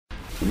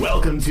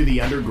Welcome to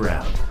the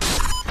Underground.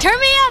 Turn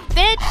me up,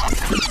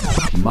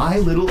 bitch! My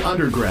Little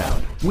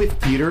Underground with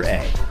Peter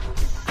A.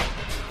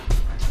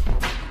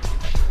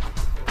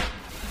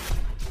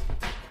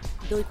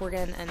 Billy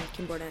Corgan and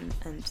Kim Gordon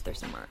and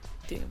Thurston Moore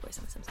doing a voice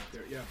on The Simpsons.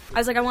 I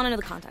was like, I want to know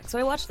the context. So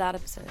I watched that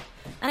episode.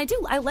 And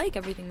I like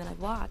everything that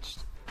I've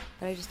watched.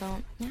 But I just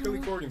don't... Billy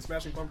Corgan,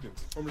 Smashing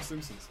Pumpkins, Homer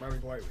Simpson,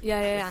 Smiling Politely.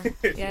 Yeah.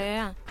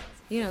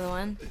 You know the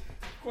one.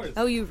 Of course.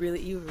 Oh, you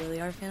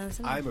really are a fan of The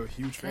Simpsons? I'm a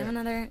huge fan. Can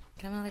I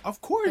have another Of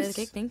course. bite of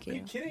the cake? Thank you. Are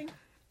you kidding?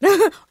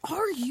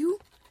 Are you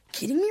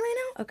kidding me right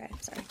now? Okay,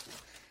 sorry.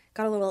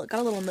 Got a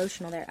little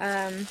emotional there.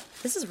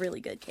 This is really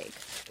good cake.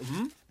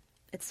 Mm-hmm.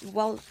 It's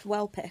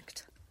well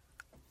picked.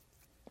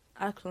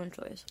 Excellent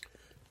choice.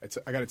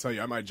 I gotta tell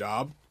you, at my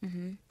job,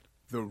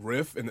 the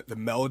riff and the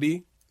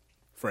melody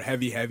for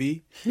Heavy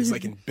Heavy is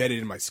like embedded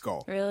in my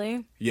skull.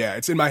 Really? Yeah,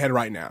 it's in my head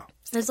right now.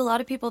 There's a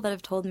lot of people that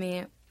have told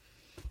me.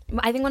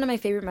 I think one of my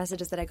favorite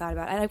messages that I got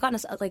about, and I've gotten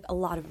a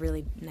lot of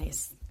really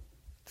nice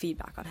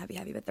feedback on Heavy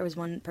Heavy, but there was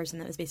one person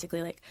that was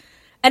basically like,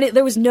 and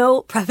there was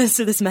no preface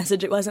to this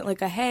message. It wasn't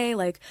like a, hey,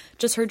 like,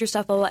 just heard your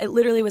stuff, blah, blah, blah. It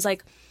literally was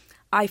like,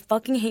 I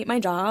fucking hate my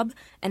job,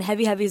 and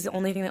Heavy Heavy is the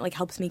only thing that like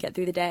helps me get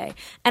through the day.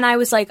 And I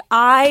was like,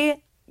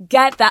 I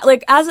get that.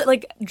 Like, as it,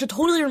 like,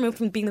 totally removed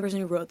from being the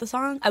person who wrote the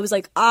song, I was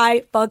like,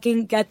 I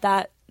fucking get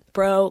that,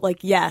 bro.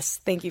 Like,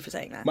 yes, thank you for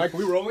saying that. Mike, are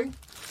we rolling?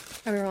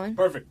 Are we rolling?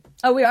 Perfect.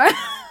 Oh, we are?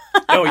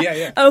 Oh,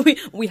 yeah. Oh,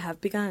 we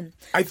have begun.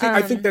 I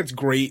think that's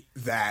great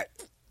that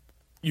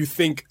you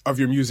think of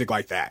your music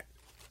like that,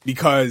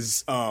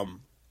 because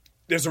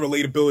there's a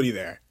relatability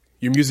there.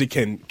 Your music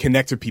can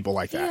connect to people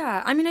like that.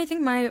 Yeah, I mean, I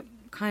think my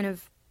kind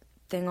of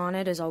thing on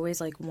it is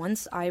always like,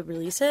 once I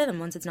release it and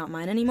once it's not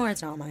mine anymore,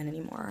 it's not mine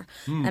anymore.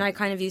 And I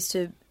kind of used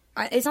to,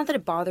 it's not that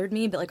it bothered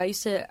me, but like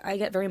I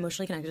get very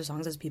emotionally connected to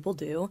songs, as people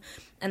do.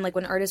 And like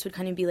when artists would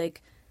kind of be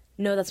like,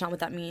 no, that's not what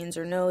that means,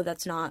 or no,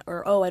 that's not,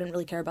 or oh, I didn't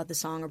really care about this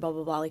song, or blah,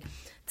 blah, blah. Like,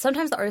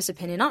 sometimes the artist's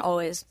opinion, not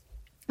always,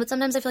 but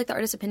sometimes I feel like the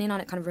artist's opinion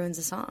on it kind of ruins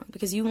the song,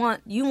 because you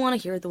want to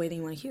hear it the way that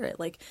you want to hear it.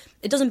 Like,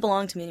 it doesn't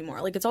belong to me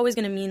anymore. Like, it's always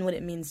going to mean what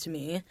it means to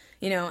me,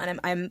 you know, and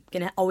I'm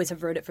going to always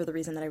have wrote it for the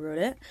reason that I wrote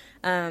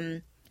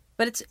it.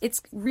 But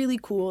it's really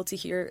cool to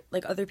hear,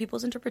 like, other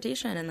people's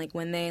interpretation, and, like,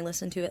 when they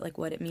listen to it, like,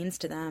 what it means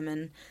to them,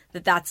 and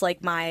that's,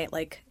 like, my,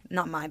 like,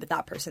 not my, but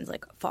that person's,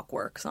 like, fuck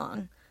work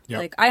song. Yep.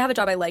 Like, I have a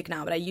job I like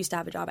now, but I used to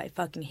have a job I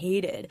fucking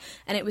hated.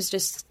 And it was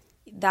just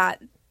that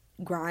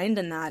grind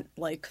and that,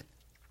 like,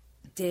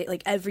 day,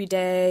 like, every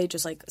day,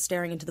 just, like,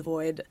 staring into the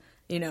void,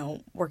 you know,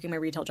 working my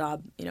retail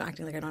job, you know,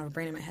 acting like I don't have a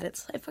brain in my head.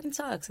 It fucking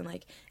sucks. And,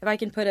 like, if I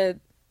can put a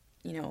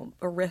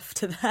riff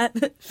to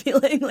that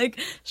feeling, like,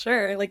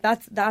 sure, like,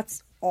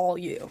 that's all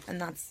you. And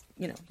that's,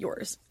 you know,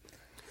 yours.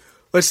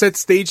 Let's set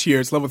stage here.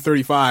 It's level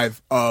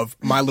 35 of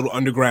My Little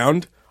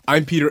Underground.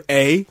 I'm Peter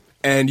A.,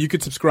 and you can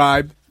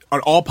subscribe on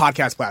all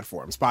podcast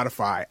platforms: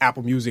 Spotify,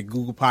 Apple Music,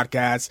 Google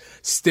Podcasts,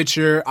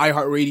 Stitcher,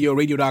 iHeartRadio,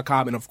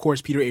 radio.com, and of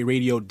course,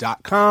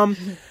 peteraradio.com.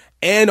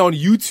 And on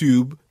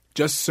YouTube,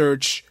 just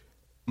search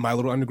My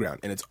Little Underground,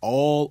 and it's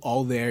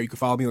all there. You can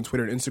follow me on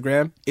Twitter and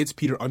Instagram. It's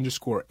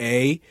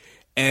Peter_A.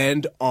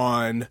 And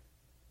on,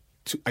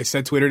 I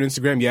said Twitter and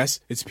Instagram, yes,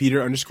 it's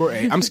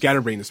Peter_A. I'm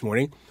scatterbrained this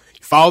morning.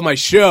 Follow my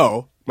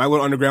show, My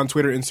Little Underground,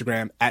 Twitter,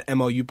 Instagram, at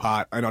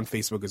MLUpod, and on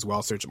Facebook as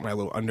well. Search My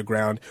Little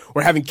Underground.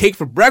 We're having cake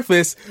for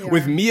breakfast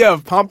with Mia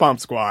of Pom Pom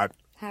Squad.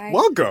 Hi.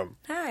 Welcome.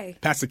 Hi.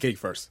 Pass the cake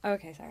first.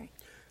 Okay, sorry.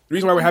 The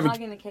reason why we're having...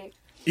 Hogging the cake.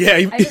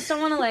 Yeah. I just don't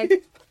want to,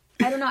 like...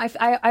 I don't know.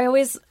 I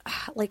always,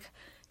 like...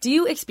 Do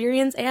you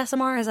experience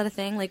ASMR? Is that a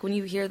thing? Like, when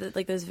you hear,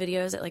 like, those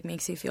videos, it, like,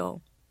 makes you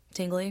feel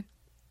tingly?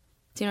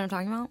 Do you know what I'm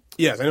talking about?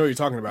 Yes, I know what you're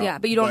talking about. Yeah,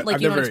 but you don't, like,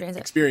 I've you don't never experience it.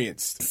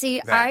 experienced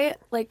See, that. I,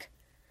 like...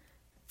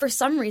 For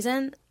some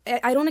reason,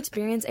 I don't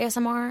experience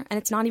ASMR, and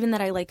it's not even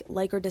that I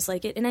like or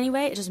dislike it in any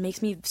way. It just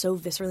makes me so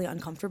viscerally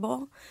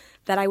uncomfortable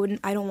that I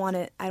don't want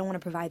to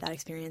provide that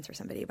experience for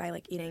somebody by,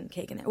 like, eating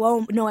cake in there.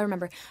 Well, no, I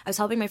remember I was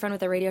helping my friend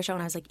with a radio show,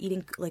 and I was, like,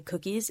 eating, like,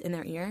 cookies in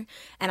their ear,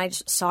 and I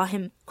just saw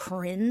him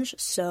cringe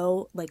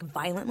so, like,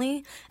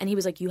 violently, and he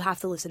was like, "You have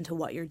to listen to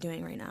what you're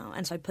doing right now."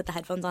 And so I put the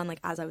headphones on,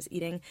 like, as I was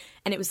eating,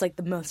 and it was, like,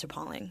 the most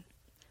appalling.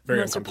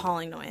 Most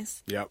appalling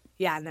noise. Yep.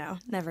 Yeah, no,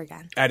 never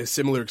again. I had a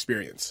similar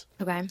experience.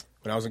 Okay.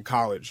 When I was in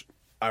college,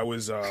 I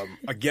was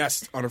a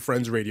guest on a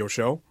friend's radio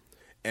show,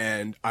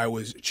 and I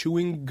was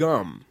chewing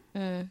gum,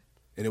 and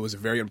it was a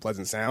very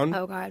unpleasant sound.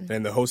 Oh, God.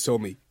 And the host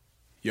told me,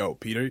 "Yo,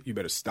 Peter, you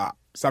better stop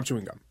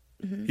chewing gum."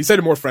 He said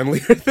it more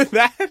friendlier than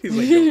that. He's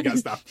like, "Yo, you gotta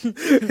stop." And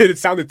it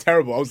sounded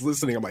terrible. I was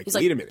listening. I'm like, He's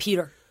wait like, a minute.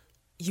 "Peter,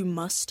 you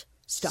must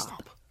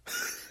stop."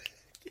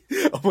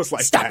 Almost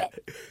like Stop that.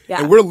 it.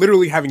 Yeah. And we're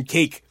literally having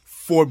cake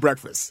for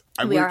breakfast.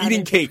 We're are eating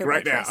having cake for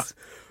right breakfast.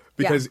 now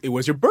because it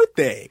was your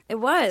birthday. It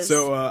was.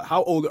 So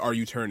how old are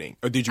you turning?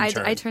 Or did you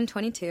turn? I turned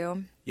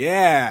 22.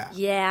 Yeah.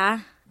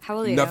 Yeah. How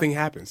old are you? Nothing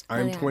happens.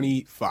 I'm yeah.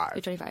 25.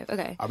 You're 25.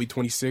 Okay. I'll be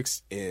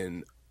 26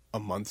 in a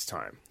month's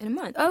time. In a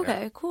month.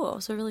 Okay,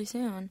 cool. So really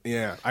soon.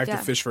 Yeah. I have to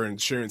fish for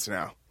insurance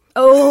now.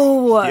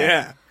 Oh.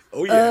 Yeah.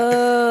 Oh yeah.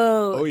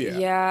 Oh yeah.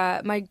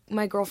 yeah.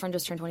 My girlfriend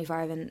just turned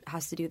 25 and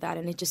has to do that,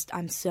 and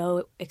I'm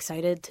so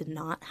excited to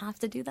not have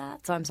to do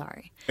that. So I'm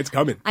sorry. It's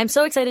coming. I'm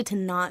so excited to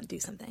not do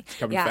something.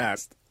 Coming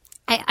fast.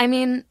 I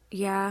mean,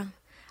 yeah.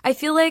 I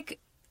feel like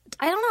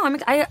I don't know.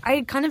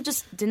 I kind of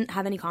just didn't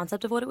have any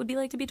concept of what it would be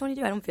like to be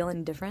 22. I don't feel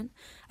any different.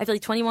 I feel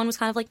like 21 was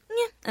kind of like,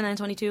 yeah, and then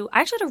 22.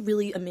 I actually had a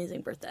really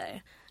amazing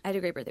birthday. I had a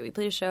great birthday. We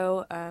played a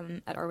show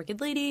at Our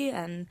Wicked Lady,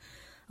 and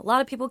a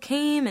lot of people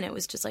came, and it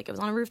was just like, it was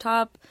on a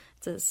rooftop.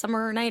 It's a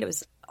summer night. It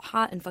was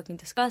hot and fucking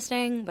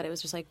disgusting, but it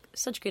was just like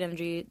such good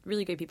energy,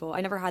 really great people. I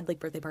never had like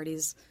birthday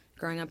parties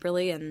growing up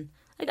really, and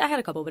like, I had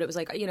a couple, but it was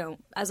like, you know,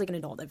 as like an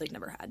adult, I've like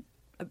never had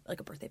a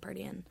birthday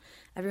party, and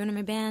everyone in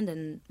my band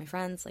and my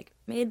friends like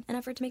made an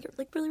effort to make it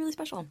like really, really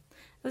special. It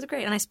was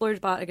great, and I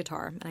bought a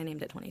guitar, and I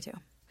named it 22.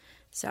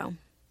 So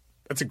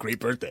That's a great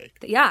birthday.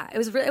 yeah, it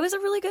was a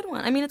really good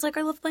one. I mean, it's like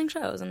I love playing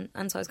shows, and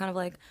so I was kind of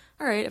like,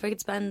 all right, if I could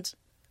spend,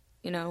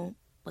 you know,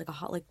 like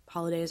like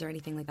holidays or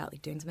anything like that,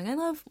 like doing something I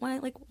love,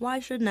 why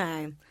shouldn't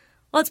I?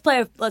 Let's play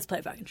a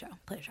fucking show.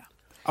 Play a show.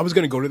 I was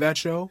gonna go to that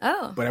show.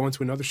 Oh. But I went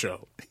to another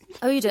show.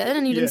 Oh, you did,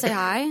 and you didn't say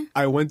hi.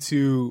 I went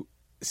to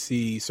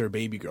see Sir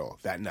Baby Girl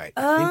that night.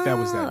 I think that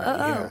was that night.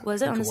 Yeah,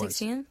 Was it I on the think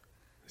 16th?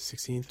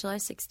 16th? July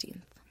 16th.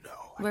 No.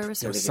 Where was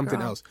Sir there was Baby something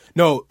Girl? else.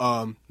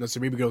 No, Sir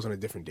Baby Girl was on a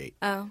different date.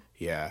 Oh.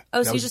 Yeah. Oh,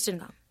 That so you was- just didn't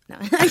come. No.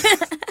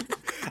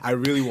 I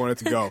really wanted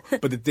to go.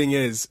 But the thing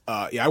is,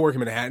 I work in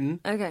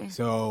Manhattan. Okay.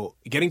 So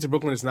getting to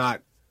Brooklyn is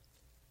not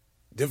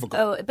difficult.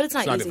 Oh, but it's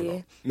not easy.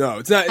 difficult. No,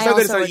 it's not. It's I not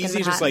that it's also not work in easy.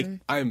 It's just like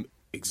Manhattan. I'm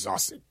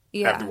exhausted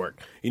Yeah. after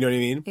work. You know what I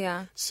mean?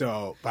 Yeah.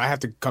 So, but I have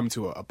to come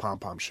to a pom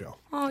pom show.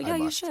 Oh yeah, I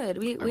you must. should.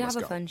 We have must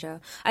a go. fun show.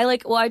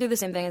 I do the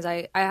same thing as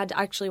I had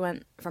actually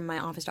went from my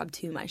office job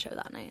to my show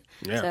that night.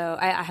 Yeah. So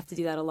I have to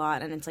do that a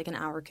lot, and it's like an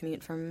hour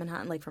commute from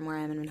Manhattan, like from where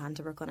I am in Manhattan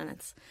to Brooklyn, and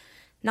it's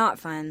not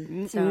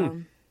fun.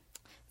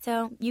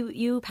 So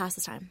you pass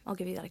this time. I'll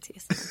give you that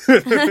excuse.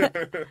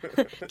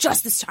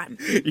 Just this time.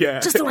 Yeah.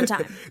 Just the one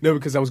time. No,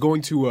 because I was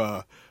going to.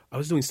 I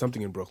was doing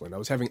something in Brooklyn. I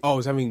was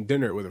having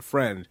dinner with a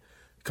friend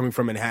coming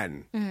from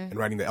Manhattan and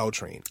riding the L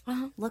train.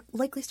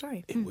 Likely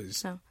story. It was.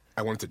 So.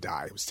 I wanted to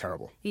die. It was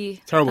terrible.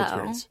 Ye- Terrible Uh-oh.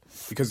 experience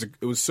because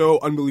it was so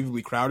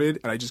unbelievably crowded,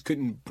 and I just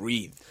couldn't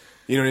breathe.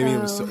 You know what I mean?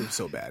 It was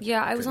so bad.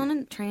 Yeah, I was on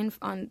a train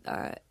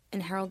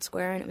in Herald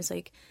Square, and it was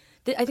like,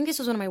 I think this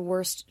was one of my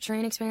worst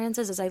train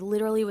experiences. Is I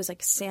literally was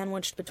like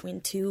sandwiched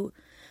between two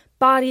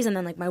bodies, and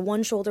then like my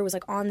one shoulder was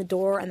like on the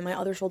door, and then my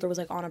other shoulder was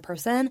like on a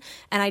person,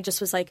 and I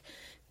just was like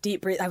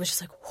deep breathe. I was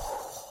just like,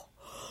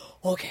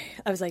 okay.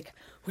 I was like,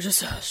 we're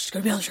just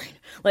gonna be on the train.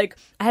 Like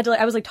I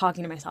was like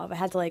talking to myself. I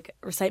had to like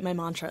recite my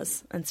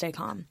mantras and stay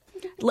calm.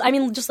 I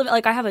mean, just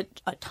like I have a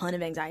ton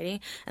of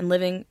anxiety, and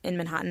living in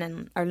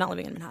Manhattan or not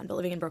living in Manhattan, but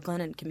living in Brooklyn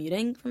and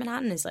commuting from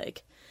Manhattan is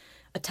like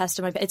a test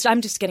of my.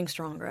 I'm just getting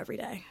stronger every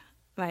day.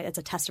 Right? It's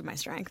a test of my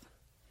strength.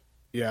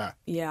 Yeah.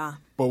 Yeah.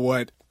 But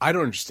what I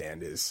don't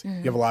understand is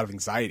you have a lot of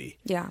anxiety.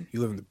 Yeah.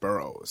 You live in the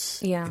boroughs.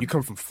 Yeah. And you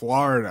come from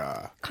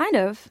Florida. Kind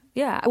of.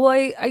 Yeah. Well,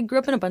 I grew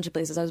up in a bunch of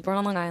places. I was born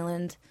on Long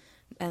Island,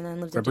 and then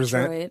lived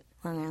Represent. in Detroit,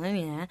 Long Island,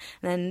 yeah.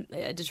 And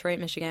then Detroit,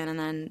 Michigan, and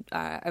then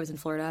I was in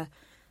Florida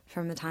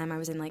from the time I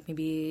was in like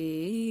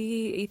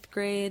maybe 8th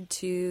grade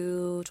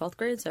to 12th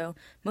grade. So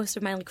most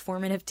of my like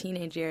formative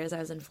teenage years, I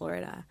was in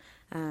Florida.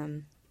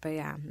 But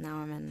yeah, now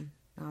I'm in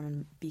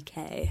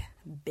BK,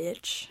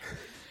 bitch.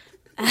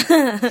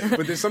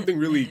 But there's something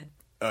really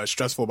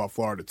stressful about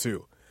Florida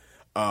too.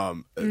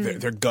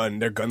 Their gun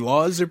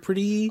laws are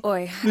pretty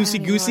Oy, I loosey don't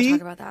even wanna goosey.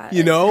 talk about that.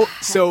 You know,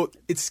 so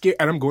it's scary.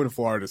 And I'm going to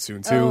Florida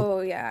soon too.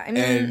 Oh yeah, I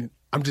mean, And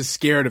I'm just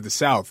scared of the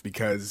South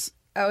because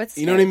it's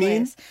you know what I scary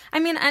mean? place. I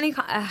mean, any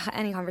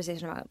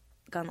conversation about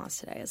gun laws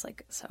today is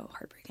like so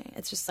heartbreaking.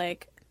 It's just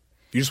like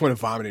you just want to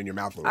vomit in your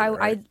mouth a little bit.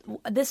 Right?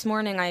 This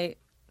morning I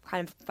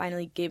kind of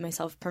finally gave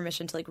myself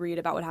permission to like read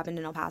about what happened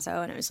in El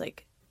Paso, and it was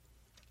like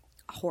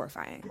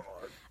horrifying.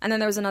 And then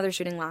there was another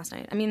shooting last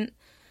night. I mean,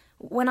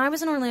 when I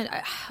was in Orlando,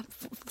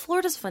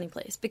 Florida's a funny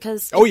place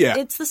because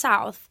it's the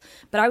South,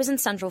 but I was in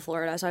Central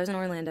Florida, so I was in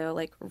Orlando,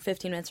 like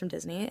 15 minutes from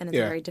Disney, and it's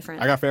very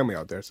different. I got family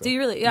out there. So. Do you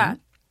really? Yeah,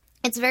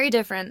 it's very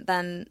different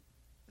than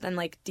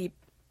like deep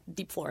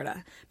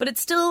Florida, but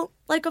it's still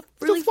like a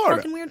really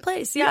fucking weird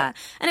place. Yeah.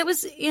 And it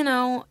was, it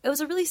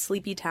was a really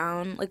sleepy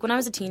town. Like when I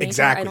was a teenager,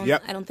 Exactly.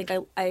 I don't think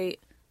I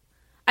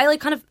like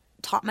kind of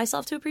taught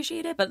myself to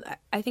appreciate it, but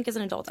I think as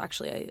an adult,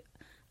 actually,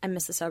 I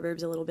miss the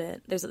suburbs a little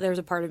bit. There's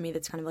a part of me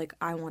that's kind of like,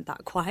 I want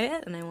that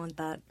quiet, and I want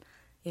that,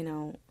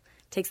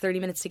 takes 30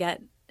 minutes to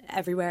get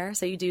everywhere,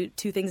 so you do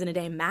 2 things in a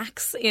day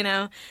max,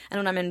 And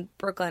when I'm in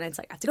Brooklyn, it's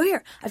like, I have to go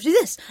here, I have to do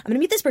this, I'm gonna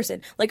meet this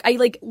person. Like I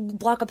like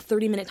block up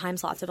 30-minute time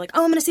slots of like,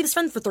 oh, I'm gonna see this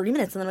friend for 30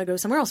 minutes, and then I go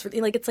somewhere else for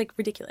like, it's like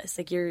ridiculous.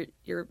 Like you're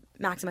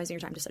maximizing your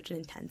time to such an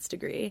intense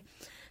degree.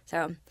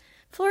 So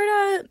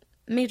Florida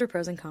major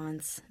pros and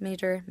cons.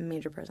 Major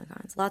pros and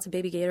cons. Lots of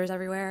baby gators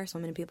everywhere. So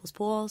many people's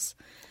pools.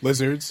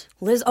 Lizards.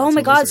 Oh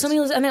my God, so many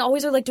lizards. And they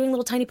always are like doing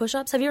little tiny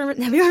push-ups. Have you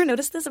ever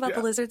noticed this about Yeah.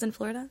 the lizards in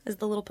Florida? Is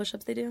the little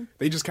push-ups they do?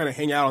 They just kind of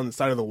hang out on the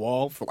side of the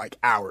wall for like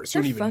hours.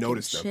 You don't even fucking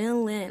notice them.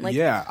 chilling. Like,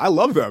 Yeah, I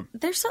love them.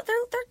 they're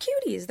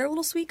cuties. They're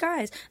little sweet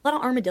guys. A lot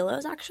of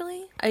armadillos,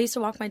 actually. I used to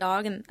walk my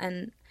dog,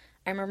 and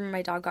I remember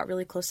my dog got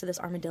really close to this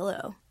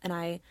armadillo,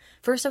 and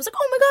first I was like,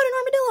 oh my God, an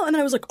armadillo, and then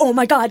I was like, oh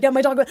my God, yeah,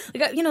 my dog.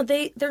 Like, you know,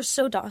 they're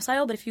so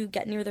docile, but if you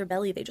get near their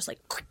belly, they just like,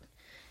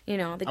 you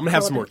know. They I'm gonna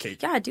have curl some up more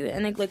cake. Yeah, do it,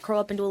 and they like curl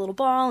up into a little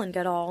ball and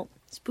get all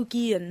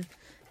spooky, and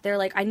they're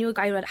like, I knew a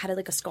guy who had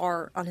like a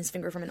scar on his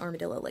finger from an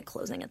armadillo like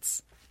closing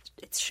its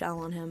shell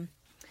on him.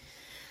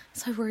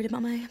 So I worried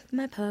about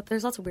my pup.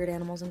 There's lots of weird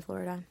animals in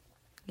Florida.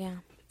 Yeah.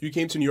 You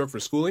came to New York for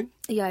schooling?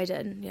 Yeah, I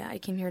did. Yeah, I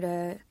came here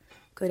to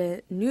go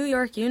to New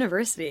York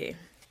University.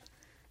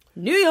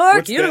 New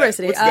York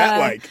University. What's that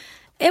like?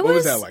 What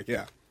was that like?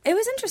 Yeah. It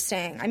was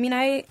interesting. I mean,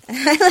 I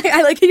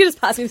like you just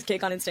passed me this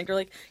cake on instinct. You're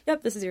like,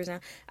 yep, this is yours now.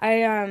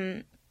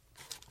 I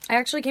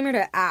actually came here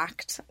to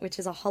act, which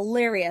is a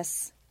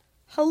hilarious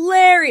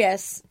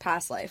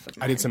past life of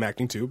mine. I did some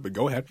acting too, but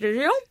go ahead. Did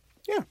you?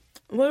 Yeah.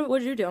 What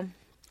did you do?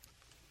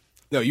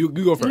 No, you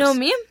go first. No,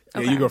 me?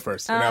 Yeah, you go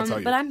first, and I'll tell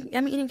you. But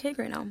I'm eating cake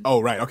right now.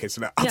 Oh, right. Okay,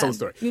 so now I'll tell the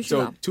story. you should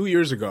So go. 2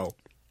 years ago,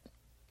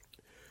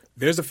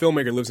 there's a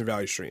filmmaker who lives in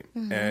Valley Stream,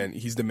 Mm-hmm. and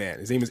he's the man.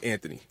 His name is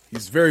Anthony.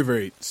 He's very,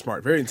 very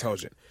smart, very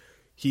intelligent.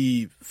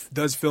 He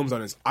does films on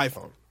his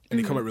iPhone, and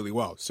they come out really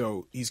well.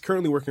 So he's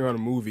currently working on a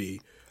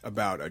movie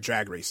about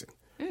drag racing,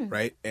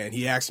 right? And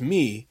he asked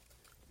me,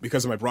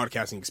 because of my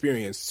broadcasting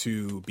experience,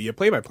 to be a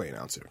play-by-play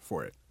announcer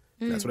for it.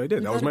 And that's what I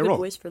did. That was You my had a good role.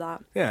 voice for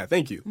that. Yeah,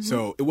 thank you.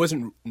 So it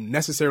wasn't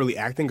necessarily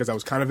acting because I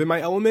was kind of in my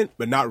element,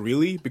 but not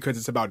really because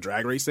it's about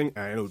drag racing.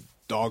 And I know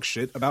dog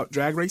shit about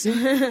drag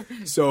racing.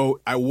 So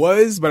I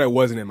was, but I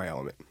wasn't in my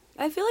element.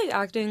 I feel like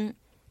acting.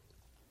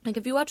 Like,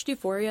 have you watched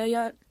Euphoria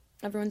yet?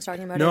 Everyone's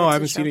talking about it. No, It's I a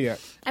haven't seen show. it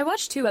yet. I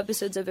watched 2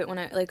 episodes of it when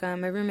one of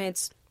my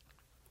roommates,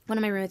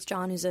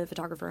 John, who's a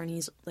photographer, and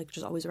he's like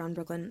just always around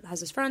Brooklyn, has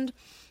his friend,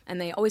 and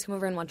they always come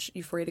over and watch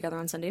Euphoria together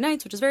on Sunday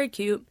nights, which is very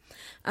cute.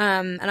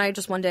 And I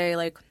just one day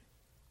like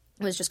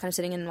was just kind of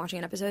sitting and watching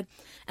an episode,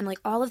 and like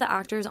all of the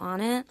actors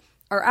on it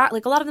are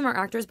like a lot of them are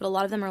actors, but a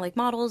lot of them are like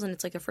models, and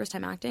it's like their first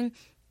time acting,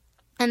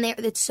 and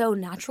it's so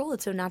natural,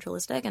 it's so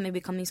naturalistic, and they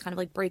become these kind of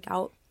like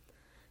breakout,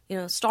 you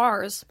know,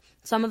 stars.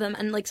 Some of them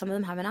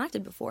haven't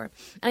acted before,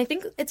 and I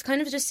think it's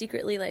kind of just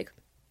secretly like.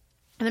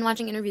 I've been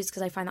watching interviews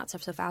because I find that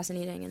stuff so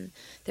fascinating, and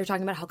they're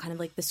talking about how kind of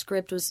like the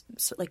script was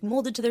like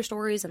molded to their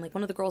stories, and like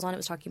one of the girls on it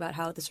was talking about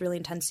how this really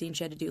intense scene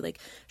she had to do, like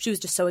she was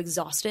just so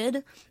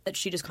exhausted that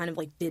she just kind of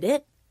like did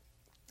it.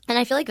 And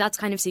I feel like that's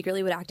kind of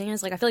secretly what acting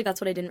is. Like I feel like that's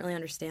what I didn't really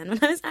understand when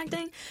I was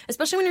acting,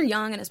 especially when you're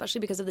young, and especially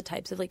because of the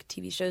types of like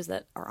TV shows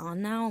that are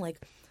on now.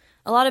 Like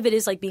a lot of it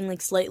is like being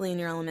like slightly in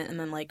your element and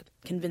then like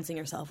convincing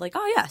yourself like,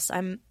 oh yes,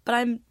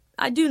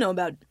 I do know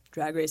about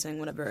drag racing,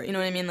 whatever. You know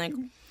what I mean? Like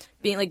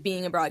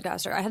being a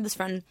broadcaster. I had this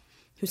friend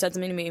who said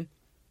something to me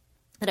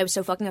that I was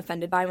so fucking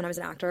offended by when I was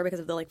an actor because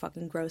of the like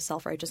fucking gross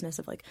self-righteousness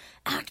of like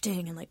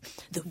acting and like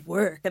the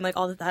work and like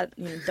all of that,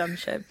 you know, dumb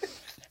shit.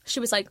 She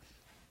was like,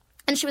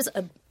 and she was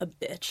a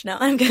bitch. No,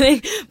 I'm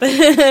kidding. But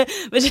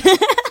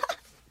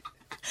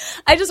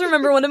I just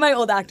remember one of my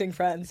old acting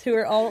friends who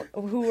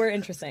were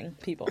interesting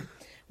people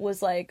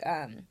was like,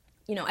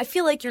 you know, I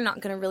feel like you're not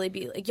going to really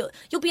be, like,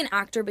 you'll be an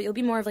actor, but you'll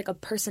be more of, like, a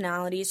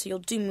personality, so you'll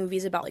do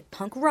movies about, like,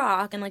 punk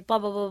rock and, like, blah,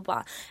 blah, blah,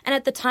 blah. And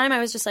at the time, I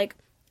was just like,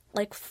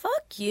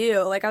 fuck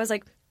you. Like, I was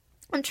like,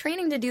 I'm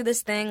training to do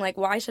this thing. Like,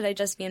 why should I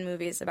just be in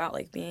movies about,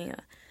 like, being a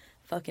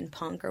fucking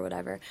punk or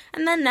whatever?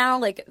 And then now,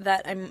 like,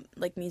 that I'm,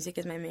 like, music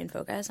is my main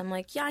focus, I'm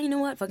like, yeah, you know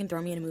what? Fucking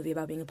throw me in a movie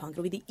about being a punk.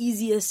 It'll be the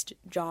easiest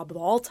job of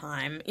all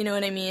time. You know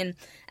what I mean?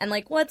 And,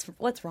 like, what's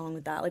wrong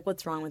with that? Like,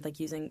 what's wrong with, like,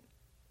 using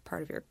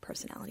part of your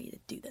personality to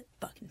do the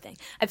fucking thing?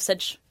 I have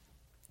such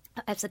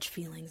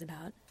feelings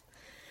about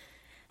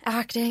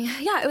acting.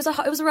 Yeah, it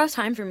was a rough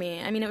time for me.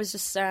 I mean, it was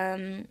just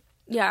I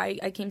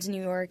came to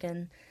New York,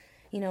 and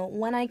you know,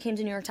 when I came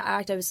to New York to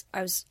act, I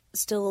was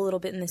still a little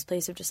bit in this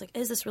place of just like,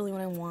 is this really what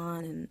I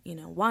want? And you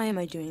know, why am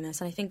I doing this?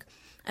 And I think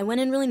I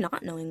went in really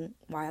not knowing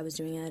why I was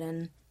doing it,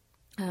 and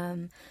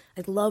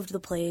I loved the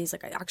plays.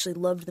 Like I actually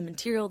loved the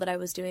material that I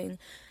was doing.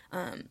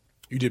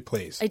 You did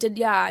plays. I did,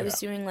 yeah. I was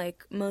doing,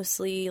 like,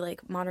 mostly,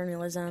 like, modern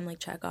realism, like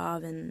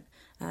Chekhov, and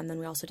then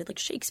we also did, like,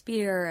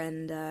 Shakespeare,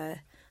 and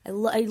I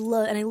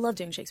love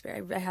doing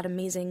Shakespeare. I had an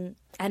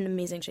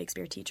amazing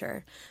Shakespeare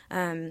teacher.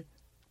 And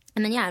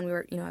then, yeah, and we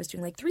were, you know, I was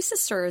doing, like, Three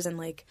Sisters, and,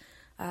 like,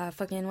 All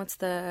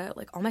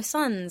My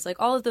Sons, like,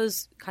 all of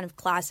those kind of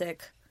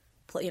classic,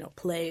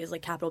 plays,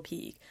 like, capital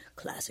P,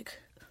 classic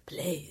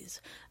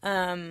plays.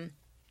 And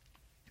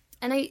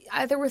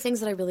there were things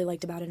that I really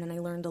liked about it, and I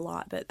learned a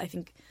lot, but I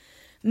think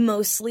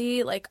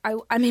mostly, like,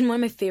 I mean, one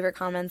of my favorite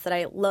comments that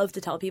I love to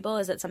tell people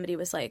is that somebody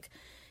was like,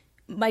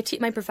 my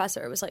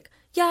professor was like,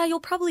 yeah, you'll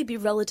probably be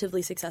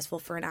relatively successful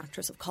for an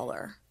actress of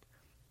color.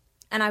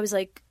 And I was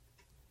like,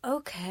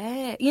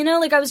 okay. You know,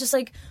 like I was just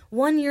like,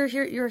 one, you're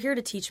here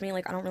to teach me.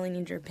 Like, I don't really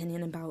need your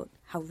opinion about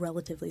how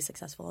relatively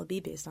successful I'll be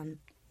based on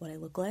what I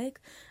look like.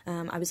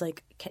 I was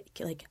like,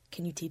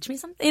 can you teach me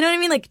something? You know what I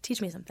mean? Like,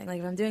 teach me something. Like,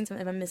 if I'm doing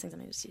something, if I'm missing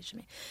something, just teach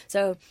me.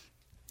 So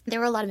there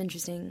were a lot of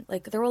interesting,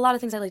 like, there were a lot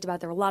of things I liked about it.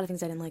 There were a lot of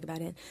things I didn't like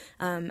about it.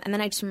 And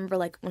then I just remember,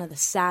 like, one of the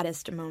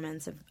saddest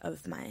moments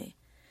of my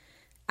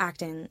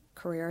acting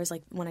career is,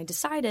 like, when I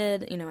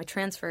decided, you know, I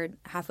transferred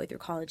halfway through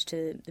college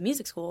to the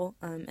music school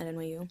at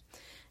NYU.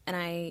 And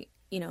I,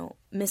 you know,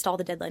 missed all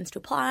the deadlines to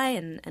apply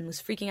and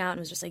was freaking out and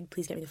was just like,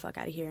 please get me the fuck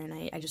out of here. And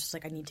I just was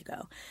like, I need to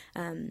go.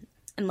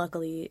 And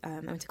luckily, I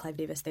went to Clive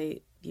Davis.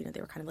 They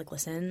were kind of like,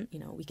 listen, you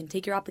know, we can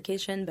take your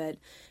application, but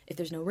if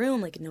there's no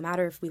room, like, no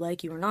matter if we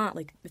like you or not,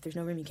 like, if there's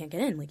no room, you can't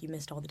get in. Like, you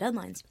missed all the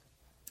deadlines.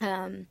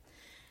 And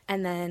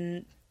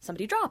then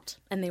somebody dropped,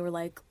 and they were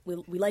like,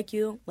 we like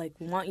you, like,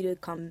 we want you to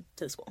come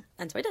to the school.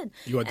 And so I did.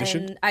 You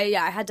auditioned? And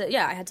I had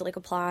to like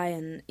apply,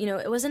 and, you know,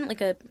 it wasn't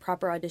like a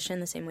proper audition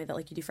the same way that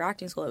like you do for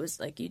acting school. It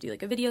was like you do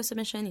like a video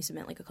submission, you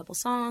submit like a couple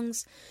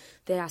songs,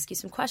 they ask you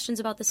some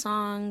questions about the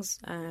songs.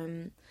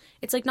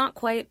 It's like not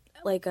quite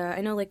like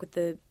I know like with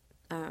the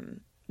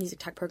music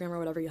tech program or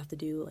whatever, you have to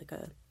do like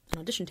an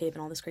audition tape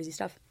and all this crazy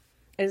stuff.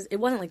 It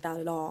wasn't like that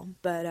at all.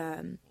 But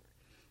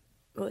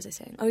what was I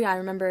saying? Oh yeah, I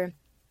remember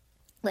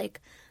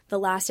like the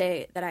last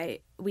day that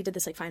we did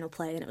this like final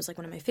play, and it was like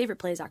one of my favorite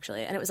plays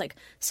actually, and it was like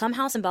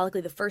somehow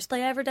symbolically the first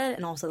play I ever did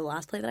and also the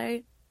last play that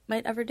I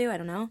might ever do, I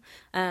don't know.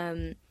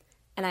 And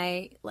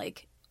I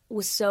like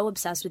was so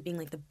obsessed with being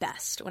like the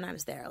best when I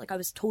was there. Like I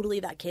was totally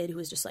that kid who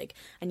was just like,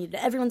 I needed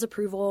everyone's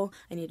approval,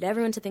 I needed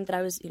everyone to think that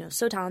I was, you know,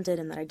 so talented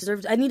and that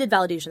I needed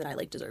validation that I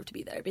like deserved to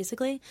be there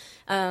basically.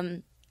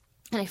 And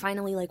I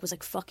finally like was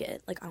like, fuck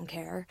it, like I don't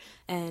care.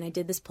 And I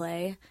did this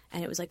play,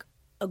 and it was like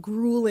a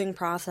grueling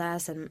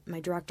process, and my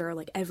director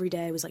like every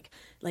day was like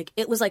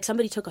it was like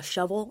somebody took a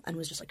shovel and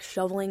was just like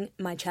shoveling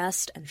my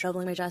chest, and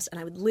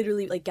I would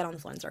literally like get on the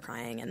floor and start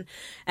crying,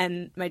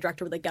 and my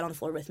director would like get on the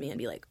floor with me and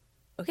be like,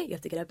 okay, you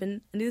have to get up and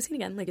do the scene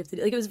again. Like,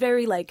 it was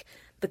very like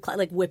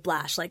like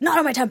whiplash, like not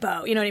on my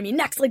tempo, you know what I mean?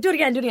 Next, like do it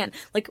again,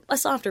 like a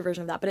softer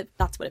version of that. But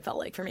that's what it felt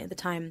like for me at the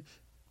time.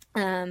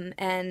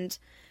 And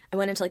I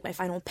went into like my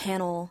final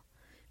panel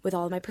with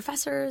all of my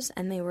professors,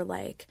 and they were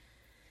like,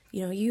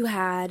 you know, you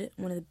had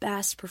one of the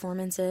best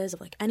performances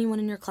of like anyone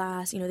in your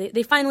class. You know,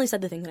 they finally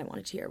said the thing that I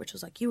wanted to hear, which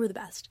was like, you were the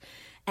best.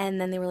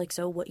 And then they were like,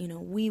 so what, you know,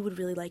 we would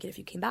really like it if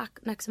you came back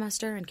next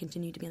semester and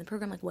continued to be in the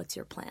program. Like, what's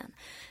your plan?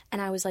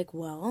 And I was like,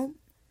 well,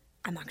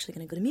 I'm actually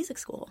going to go to music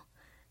school.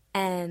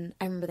 And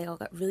I remember they all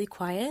got really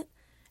quiet.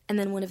 And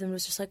then one of them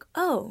was just like,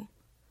 oh,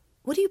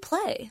 what do you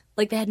play?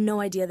 Like, they had no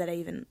idea that I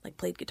even like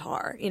played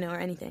guitar, you know, or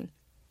anything.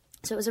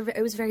 So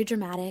it was very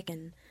dramatic,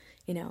 and,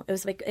 you know, it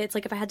was like, it's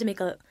like if I had to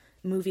make a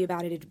movie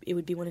about it, it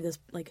would be one of those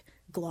like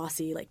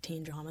glossy like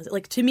teen dramas.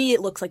 Like, to me,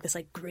 it looks like this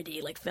like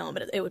gritty like film,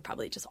 but it would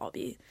probably just all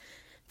be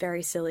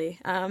very silly.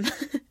 But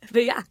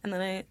yeah, and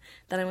then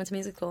I went to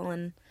music school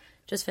and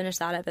just finished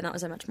that up, and that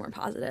was a much more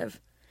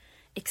positive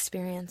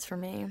experience for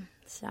me.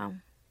 So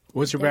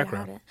what's your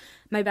background?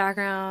 My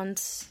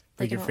background,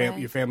 like your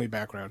family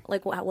background.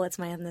 Like what's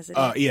my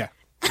ethnicity? Yeah.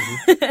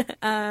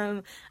 Mm-hmm.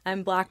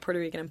 I'm Black, Puerto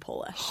Rican, and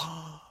Polish.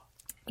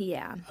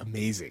 Yeah.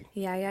 Amazing.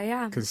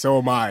 Yeah. Because so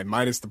am I,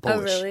 minus the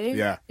Polish. Oh, really?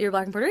 Yeah. You're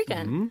Black and Puerto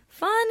Rican? Mm-hmm.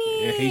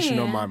 Funny. Yeah, Haitian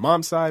on my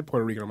mom's side,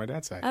 Puerto Rican on my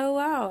dad's side. Oh,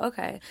 wow.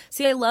 Okay.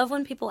 See, I love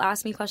when people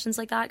ask me questions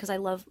like that because I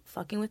love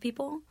fucking with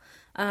people.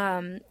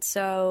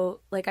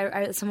 So, like,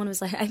 someone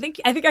was like, I think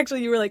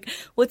actually you were like,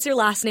 what's your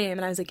last name?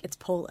 And I was like, it's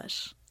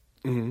Polish.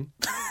 Mm-hmm.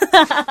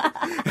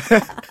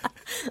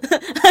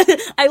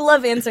 I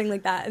love answering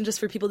like that, and just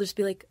for people to just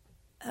be like,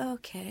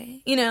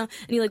 okay, you know, and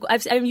you like,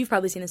 you've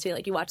probably seen this too.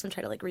 Like, you watch them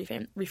try to like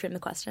reframe the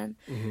question.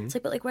 Mm-hmm. It's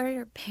like, but like, where are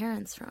your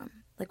parents from?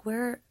 Like,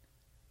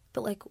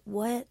 but like,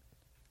 what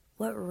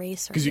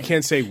race are you? Because you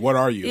can't say, what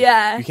are you?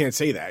 Yeah, you can't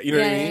say that. You know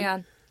what I mean? Yeah.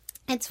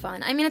 It's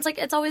fun. I mean, it's like,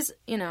 it's always,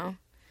 you know,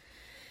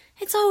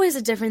 it's always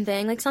a different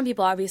thing. Like, some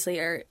people obviously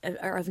are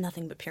of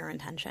nothing but pure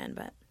intention,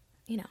 but,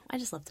 you know, I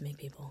just love to make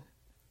people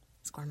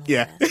squirm a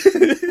little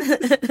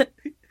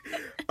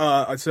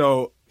bit.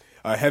 So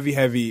Heavy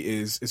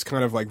is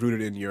kind of like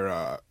rooted in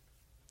your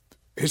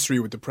history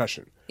with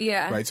depression.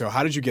 Yeah. Right. So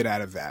how did you get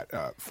out of that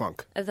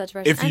funk? Of that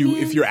depression.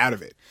 If you're out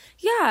of it.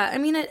 Yeah. I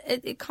mean,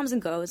 it comes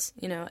and goes.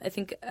 You know, I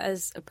think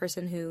as a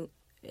person who,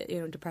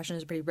 you know, depression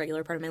is a pretty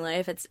regular part of my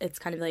life. It's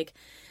kind of like,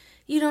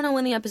 you don't know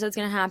when the episode's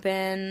going to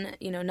happen.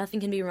 You know, nothing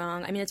can be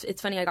wrong. I mean,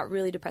 it's funny. I got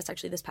really depressed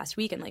actually this past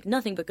week, and like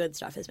nothing but good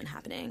stuff has been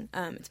happening.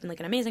 It's been like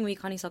an amazing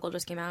week. Honeysuckle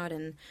just came out,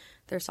 and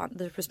the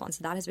response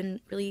to that has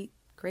been really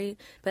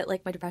great. But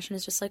like, my depression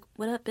is just like,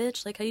 what up,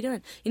 bitch? Like, how you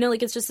doing? You know,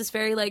 like, it's just this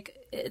very like,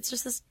 it's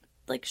just this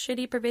like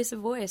shitty pervasive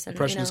voice, and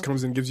depression, you know, just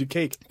comes and gives you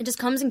cake. It just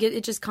comes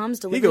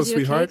delivers you go, you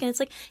sweetheart. a cake, and it's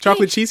like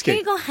chocolate cheesecake. Here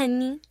you go,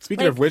 honey.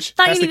 Speaking like, of which,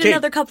 thought pass you the needed cake.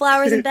 another couple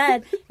hours in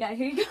bed. Yeah,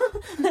 here you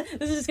go.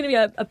 This is just gonna be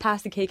a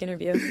pass the cake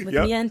interview with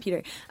me and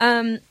Peter.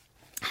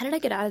 How did I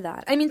get out of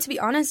that? I mean, to be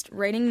honest,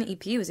 writing the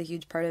EP was a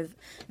huge part of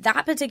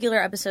that particular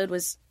episode.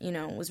 Was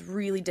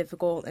really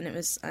difficult, and it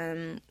was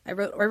I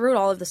wrote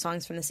all of the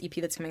songs from this EP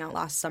that's coming out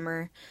last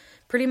summer,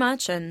 pretty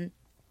much, and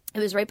it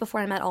was right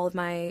before I met all of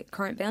my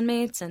current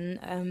bandmates,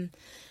 and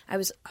I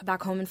was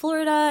back home in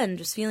Florida and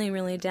just feeling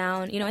really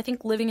down. I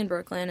think living in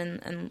Brooklyn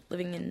and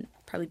living in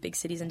probably big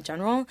cities in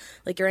general,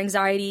 like your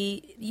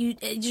anxiety,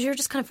 you're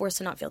just kind of forced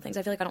to not feel things.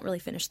 I feel like I don't really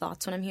finish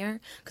thoughts when I'm here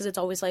because it's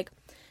always like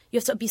you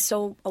have to be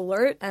so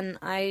alert, and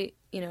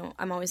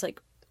I'm always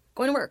like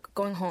going to work,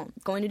 going home,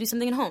 going to do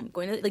something at home,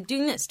 going to like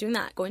doing this, doing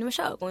that, going to a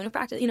show, going to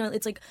practice.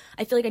 It's like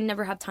I feel like I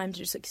never have time to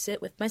just like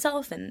sit with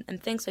myself and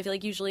think. So I feel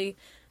like usually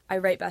I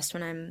write best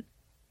when I'm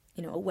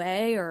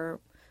away or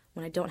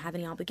when I don't have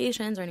any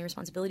obligations or any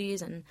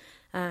responsibilities. And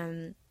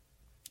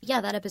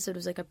that episode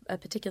was like a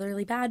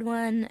particularly bad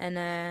one,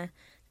 and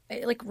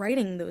like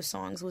writing those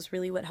songs was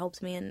really what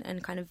helped me,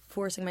 and kind of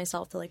forcing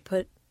myself to like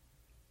put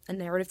a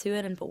narrative to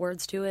it and put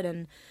words to it.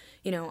 And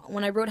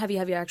when I wrote Heavy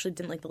Heavy, I actually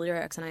didn't like the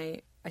lyrics, and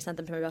I sent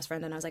them to my best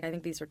friend, and I was like, I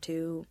think these are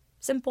too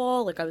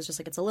simple. Like I was just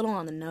like, it's a little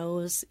on the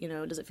nose,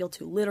 does it feel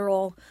too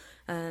literal?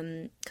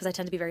 Because I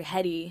tend to be very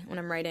heady when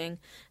I'm writing.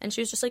 And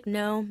she was just like,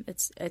 no,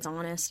 it's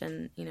honest,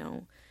 and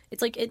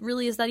it's like it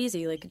really is that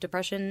easy. Like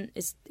depression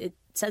it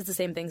says the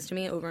same things to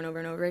me over and over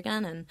and over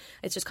again, and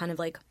it's just kind of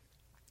like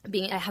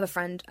I have a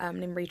friend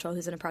named Rachel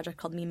who's in a project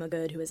called Mima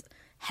Good, who is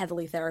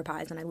heavily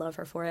therapized, and I love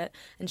her for it.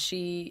 And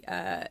she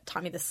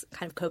taught me this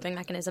kind of coping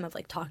mechanism of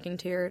like talking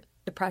to your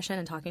depression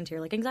and talking to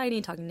your like anxiety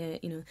and talking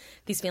to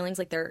these feelings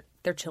like they're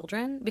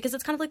children, because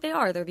it's kind of like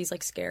they're these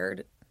like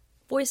scared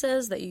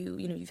voices that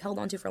you've held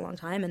onto for a long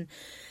time, and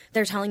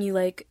they're telling you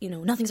like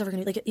nothing's ever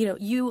gonna be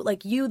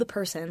you the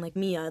person, like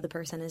Mia the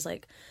person is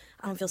like,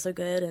 I don't feel so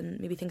good, and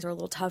maybe things are a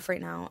little tough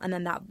right now. And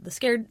then the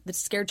scared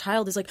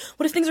child is like,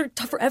 what if things are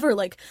tough forever?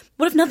 Like,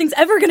 what if nothing's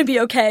ever gonna be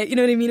okay? You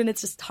know what I mean? And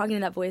it's just talking to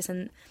that voice.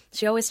 And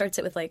she always starts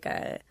it with like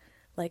hi,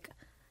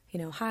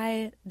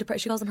 depression.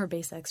 She calls them her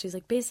basics. She's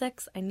like,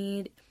 basics, I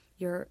need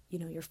your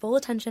full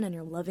attention and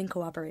your loving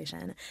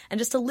cooperation. And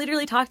just to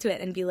literally talk to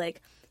it and be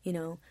like,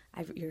 you're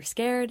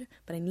scared,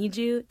 but I need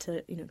you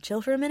to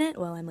chill for a minute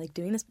while I'm like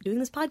doing this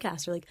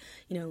podcast, or like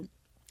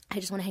I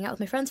just want to hang out with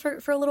my friends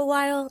for a little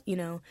while.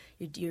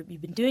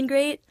 You've been doing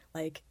great.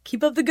 Like,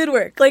 keep up the good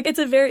work. Like,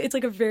 it's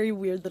like a very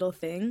weird little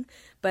thing,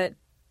 but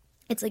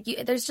it's like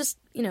there's just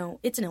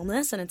it's an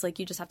illness, and it's like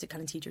you just have to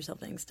kind of teach yourself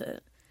things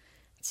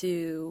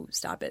to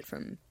stop it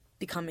from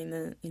becoming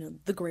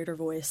the greater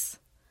voice.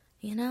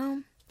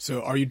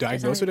 So, are you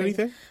diagnosed with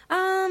anything?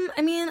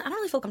 I mean, I don't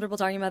really feel comfortable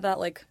talking about that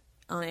like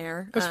on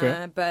air. That's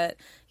fair. But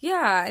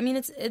yeah, I mean,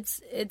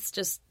 it's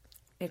just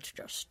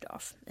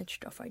stuff. It's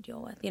stuff I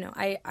deal with.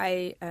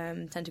 I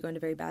tend to go into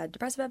very bad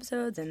depressive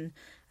episodes, and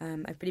I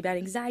have pretty bad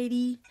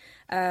anxiety.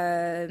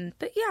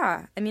 But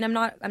yeah, I mean, I'm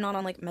not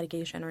on like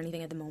medication or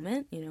anything at the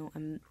moment.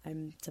 I'm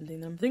something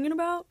that I'm thinking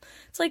about.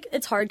 It's like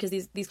it's hard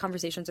because these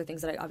conversations are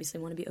things that I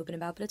obviously want to be open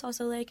about, but it's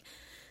also like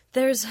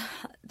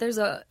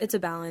it's a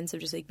balance of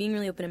just like being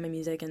really open in my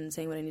music and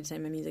saying what I need to say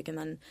in my music, and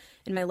then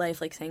in my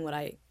life like saying what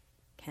I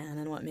can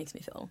and what makes me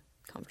feel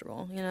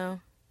comfortable. Yeah,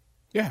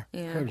 I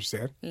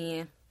understand.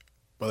 Yeah.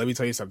 But let me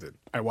tell you something.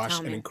 I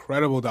watched an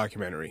incredible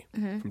documentary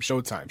from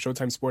Showtime.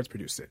 Showtime Sports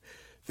produced it.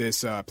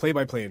 This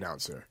play-by-play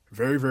announcer,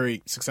 very,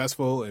 very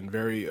successful and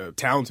very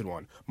talented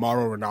one,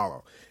 Mauro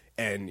Ranallo.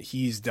 And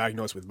he's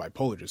diagnosed with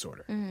bipolar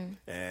disorder.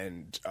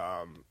 And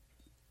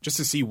just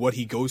to see what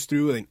he goes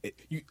through, and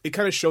it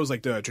kind of shows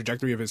like the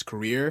trajectory of his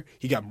career.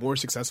 He got more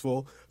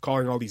successful,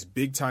 calling all these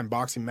big-time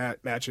boxing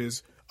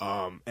matches,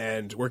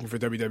 and working for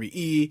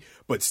WWE,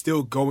 but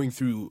still going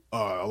through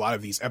a lot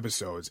of these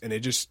episodes. And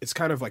it's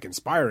kind of like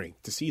inspiring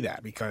to see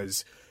that,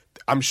 because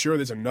I'm sure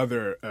there's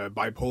another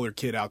bipolar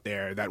kid out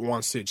there that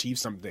wants to achieve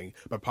something,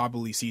 but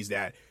probably sees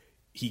that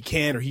he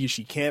can or he or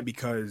she can't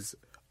because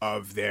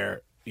of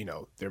their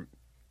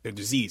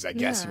disease, I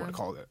guess you want to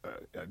call it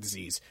a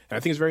disease. And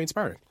I think it's very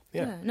inspiring.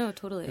 Yeah, no,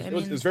 totally.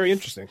 It's very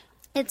interesting.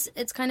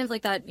 It's kind of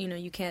like that,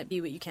 you can't be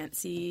what you can't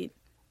see.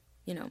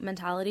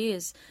 Mentality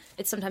it's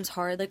sometimes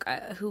hard. Like,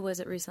 who was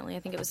it recently? I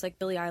think it was like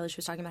Billie Eilish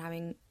was talking about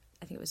having,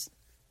 I think it was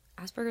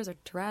Asperger's or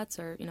Tourette's,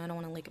 or I don't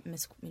want to like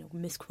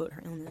misquote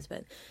her illness,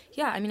 but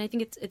yeah, I mean, I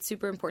think it's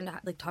super important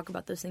to like talk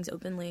about those things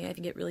openly. I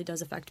think it really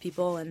does affect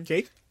people. And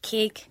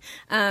cake.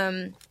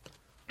 I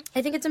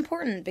think it's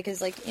important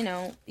because like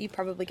you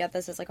probably get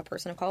this as like a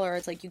person of color.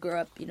 It's like you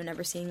grow up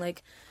never seeing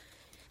like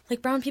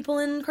brown people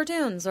in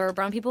cartoons or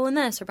brown people in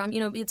this or brown,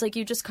 it's like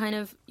you're kind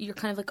of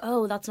like,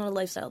 oh, that's not a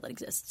lifestyle that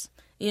exists,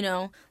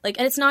 like,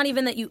 and it's not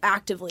even that you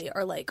actively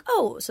are like,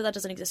 oh, so that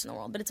doesn't exist in the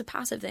world, but it's a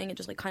passive thing. It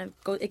just like kind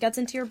of it gets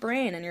into your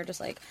brain, and you're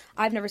just like,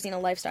 I've never seen a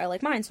lifestyle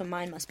like mine, so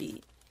mine must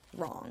be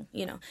wrong,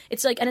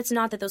 it's like, and it's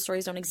not that those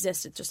stories don't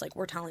exist. It's just like,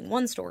 we're telling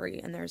one story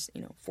and there's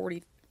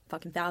 40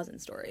 fucking thousand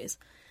stories,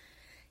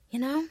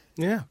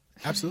 Yeah,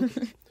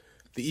 absolutely.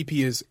 The EP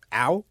is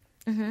Ow.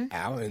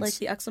 Ow, and like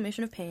the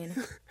exclamation of pain.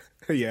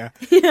 Yeah.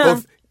 Yeah.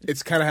 Both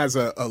it's kind of has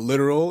a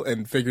literal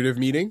and figurative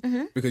meaning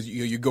because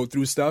you go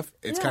through stuff.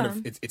 It's kind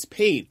of it's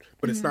pain,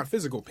 but it's not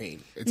physical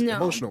pain. It's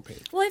emotional pain.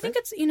 Well, I think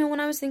it's when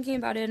I was thinking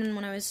about it and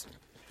when I was,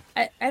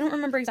 I don't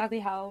remember exactly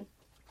how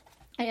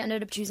I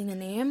ended up choosing a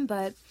name,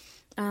 but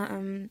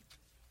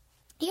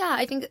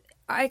I think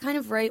I kind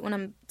of write when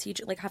I'm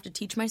have to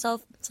teach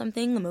myself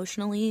something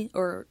emotionally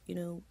or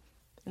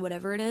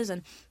whatever it is,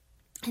 and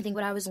I think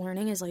what I was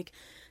learning is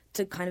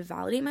to kind of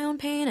validate my own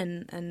pain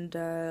and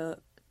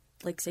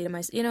say to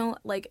myself,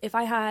 if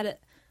I had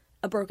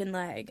a broken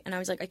leg and I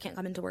was like, I can't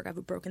come into work, I have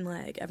a broken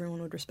leg,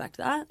 everyone would respect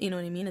that. You know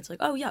what I mean? It's like,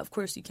 oh yeah, of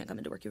course you can't come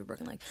into work, you have a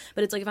broken leg.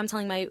 But it's like if I'm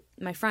telling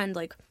my friend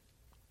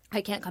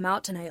I can't come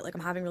out tonight,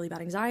 I'm having really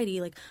bad anxiety,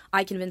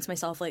 I convince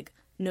myself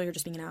no, you're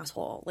just being an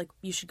asshole,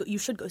 you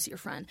should go see your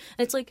friend.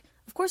 And it's like,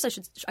 of course I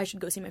should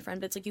go see my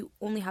friend, but it's like you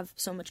only have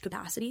so much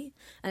capacity,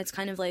 and it's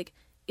kind of like,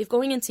 if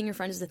going and seeing your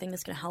friend is the thing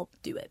that's going to help,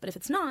 do it. But if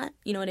it's not,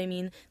 you know what I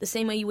mean? The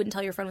same way you wouldn't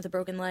tell your friend with a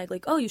broken leg,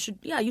 oh, you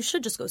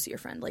should just go see your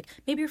friend.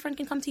 Maybe your friend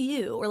can come to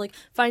you, or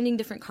finding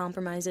different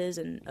compromises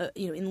and,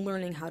 in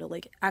learning how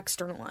to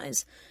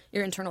externalize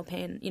your internal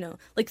pain,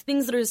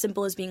 things that are as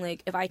simple as being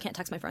if I can't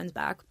text my friends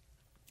back,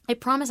 I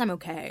promise I'm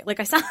okay.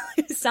 I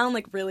sound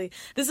really,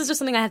 this is just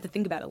something I have to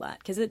think about a lot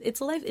because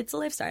it's a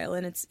lifestyle,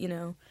 and it's,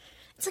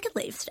 it's like a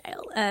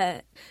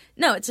lifestyle.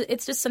 No,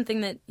 it's just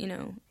something that,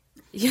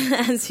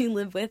 as you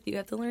live with, you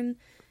have to learn.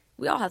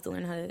 We all have to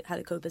learn how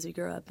to cope as we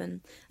grow up,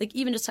 and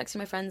even just texting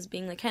my friends,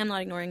 being hey, I'm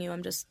not ignoring you.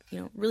 I'm just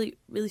really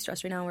really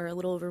stressed right now. We're a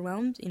little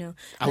overwhelmed.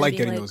 I like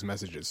getting those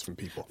messages from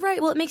people.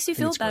 Right. Well, it makes you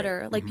feel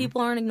better.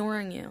 People aren't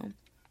ignoring you,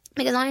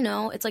 because I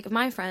know it's if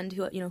my friend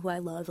who who I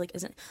love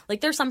isn't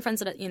there's some friends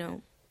that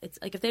it's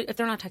if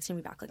they're not texting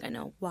me back, I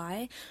know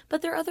why,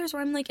 but there are others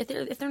where I'm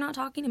if they're not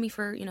talking to me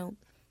for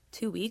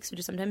 2 weeks, which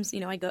is sometimes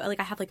I go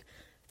I have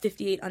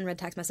 58 unread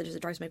text messages.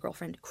 It drives my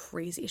girlfriend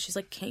crazy. She's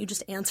like, can't you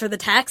just answer the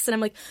text? And I'm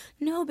like,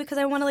 no, because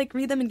I want to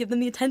read them and give them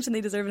the attention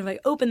they deserve. And if I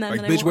open them,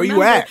 then bitch, I won't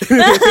where remember.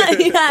 you at?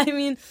 Yeah, I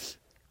mean,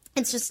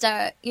 it's just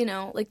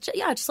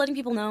just letting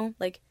people know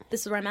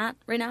this is where I'm at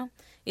right now.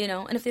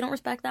 And if they don't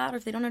respect that, or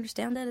if they don't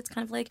understand it, it's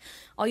kind of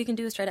all you can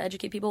do is try to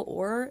educate people,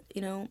 or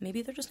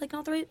maybe they're just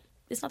not the right.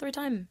 It's not the right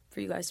time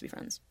for you guys to be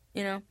friends.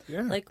 Yeah.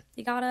 You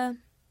gotta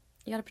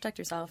protect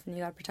yourself, and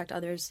you gotta protect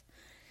others.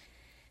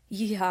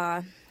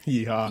 Yeehaw.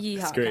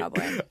 Yeehaw, great.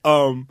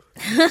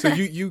 Cowboy. So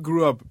you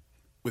grew up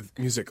with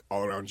music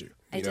all around you.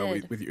 I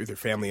did. With your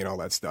family and all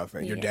that stuff,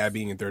 and your dad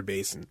being in third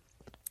base, and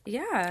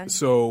yeah.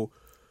 So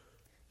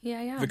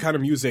yeah. The kind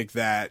of music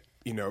that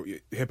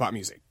hip hop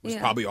music was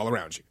probably all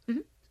around you.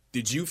 Mm-hmm.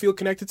 Did you feel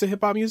connected to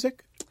hip hop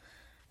music?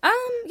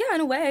 Yeah,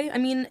 in a way. I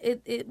mean,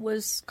 it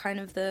was kind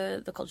of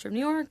the culture of New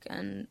York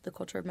and the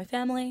culture of my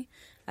family.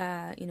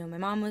 My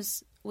mom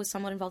was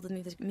somewhat involved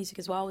with music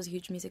as well. Was a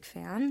huge music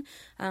fan.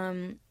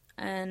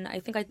 And I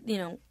think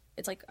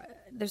it's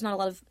there's not a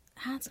lot of.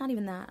 It's not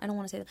even that. I don't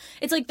want to say that.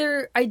 It's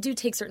I do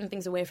take certain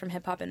things away from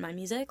hip hop in my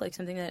music.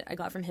 Something that I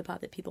got from hip hop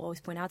that people always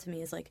point out to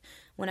me is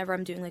whenever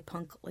I'm doing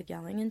punk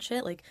yelling and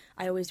shit,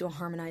 I always do a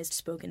harmonized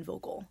spoken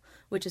vocal,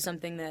 which is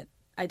something that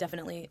I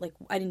definitely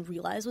I didn't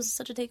realize was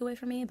such a takeaway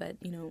for me, but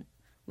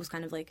was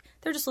kind of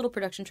they're just little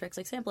production tricks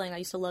sampling. I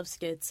used to love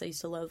skits. I used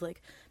to love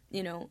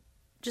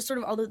just sort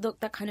of all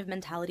that kind of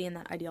mentality and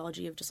that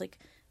ideology of just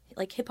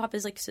hip hop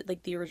is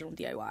the original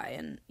DIY,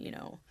 and DIY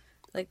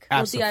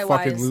is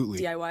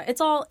DIY.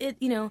 It's all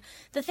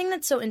the thing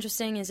that's so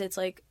interesting is it's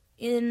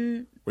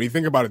when you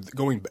think about it,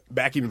 going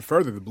back even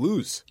further, the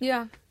blues.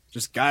 Yeah.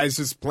 Just guys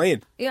just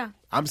playing. Yeah.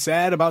 I'm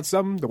sad about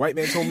something. The white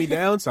man told me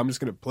down, so I'm just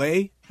gonna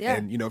play. Yeah.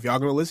 And if y'all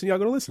gonna listen, y'all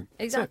gonna listen.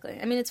 Exactly.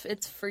 I mean,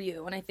 it's for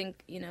you, and I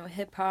think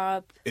hip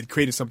hop. It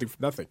created something from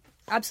nothing.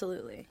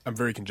 Absolutely. I'm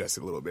very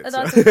congested a little bit.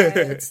 That's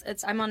okay.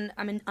 I'm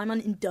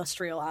on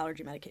industrial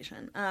allergy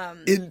medication.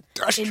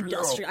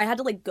 Industrial. I had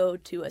to go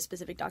to a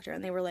specific doctor,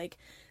 and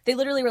they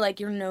literally were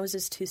your nose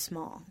is too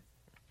small.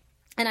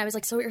 And I was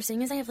so what you're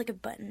saying is I have a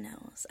button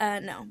nose.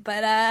 No,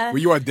 but... Were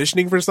you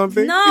auditioning for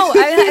something? No,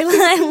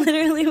 I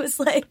literally was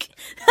how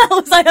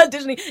was I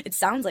auditioning? It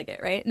sounds like it,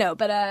 right? No,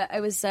 but I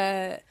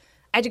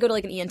had to go to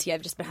an ENT.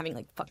 I've just been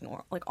having fucking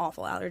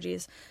awful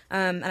allergies.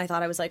 And I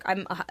thought I was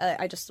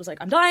I just was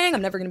I'm dying.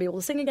 I'm never going to be able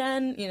to sing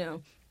again,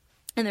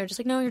 And they're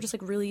just no, you're just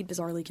really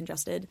bizarrely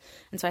congested.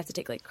 And so I have to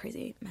take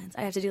crazy meds.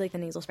 I have to do the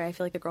nasal spray. I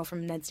feel like the girl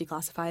from Ned's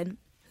Declassified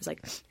who's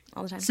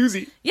all the time.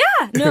 Susie. Yeah.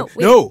 No.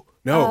 Wait.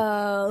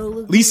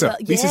 No. Lisa.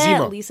 Yeah, Lisa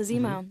Zemo. Lisa Zemo.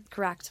 Mm-hmm.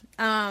 Correct.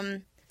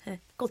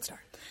 Gold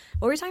star.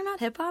 What were we talking about?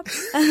 Hip hop?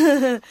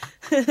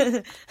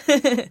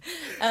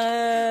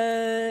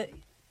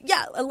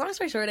 Yeah. Long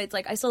story short, it's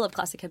I still love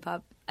classic hip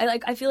hop.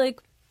 I feel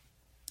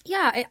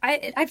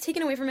I've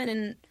taken away from it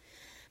in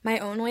my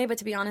own way, but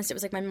to be honest, it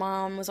was my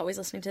mom was always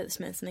listening to the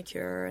Smiths and the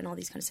Cure and all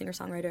these kind of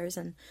singer-songwriters,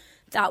 and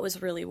that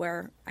was really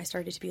where I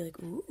started to be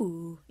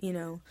ooh,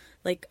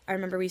 I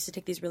remember we used to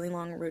take these really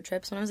long road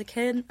trips when I was a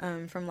kid,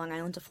 from Long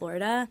Island to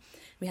Florida.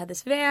 We had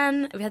this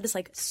van, we had this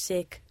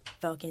sick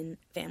fucking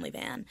family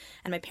van.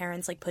 And my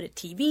parents, like, put a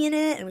TV in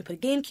it, and we put a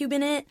GameCube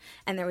in it,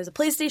 and there was a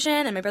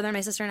PlayStation, and my brother and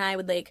my sister and I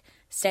would, like,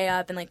 stay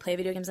up and, like, play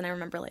video games. And I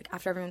remember, like,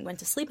 after everyone went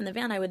to sleep in the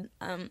van, I would,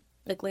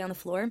 like, lay on the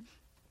floor.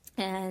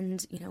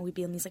 And, you know, we'd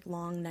be on these, like,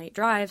 long night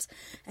drives.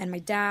 And my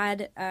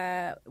dad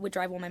would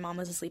drive while my mom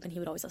was asleep, and he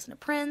would always listen to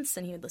Prince,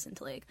 and he would listen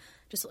to, like,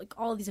 just, like,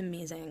 all of these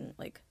amazing,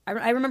 like...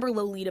 I remember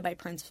Lolita by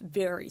Prince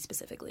very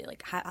specifically,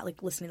 like,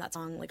 like, listening to that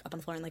song, like, up on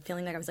the floor and, like,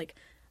 feeling like I was, like...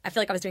 I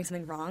feel like I was doing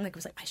something wrong. Like, I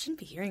was like, I shouldn't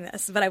be hearing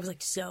this. But I was,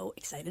 like, so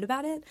excited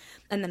about it.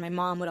 And then my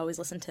mom would always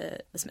listen to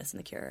The Smiths and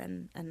The Cure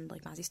and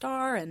like, Mazzy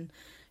Star and,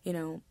 you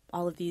know,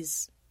 all of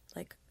these,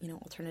 like, you know,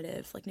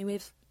 alternative, like, new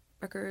wave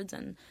records,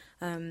 and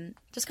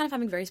just kind of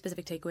having very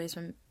specific takeaways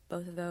from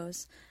both of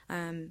those.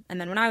 And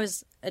then when I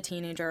was a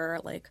teenager,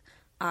 like,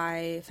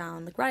 I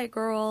found, like, Riot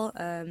Girl,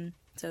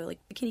 so, like,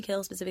 Bikini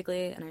Kill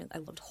specifically, and I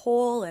loved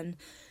Hole, and,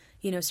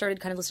 you know, started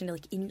kind of listening to,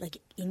 like,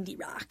 indie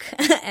rock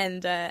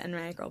and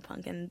Riot Girl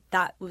punk, and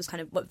that was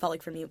kind of what felt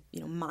like for me,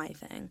 you know, my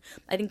thing.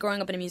 I think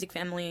growing up in a music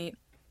family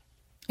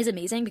is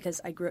amazing because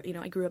I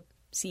grew up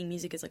seeing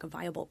music as, like, a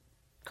viable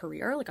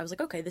career. Like, I was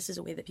like, okay, this is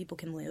a way that people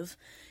can live,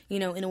 you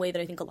know, in a way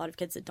that I think a lot of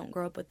kids that don't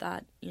grow up with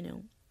that, you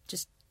know,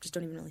 just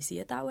don't even really see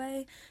it that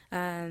way.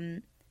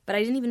 But I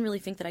didn't even really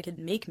think that I could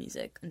make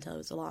music until I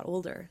was a lot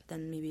older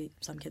than maybe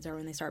some kids are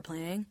when they start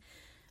playing.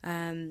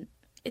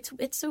 It's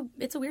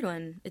a weird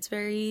one.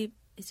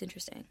 It's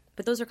interesting.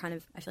 But those are kind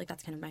of, I feel like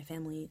that's kind of my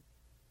family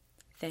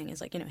thing, is,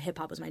 like, you know, hip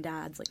hop was my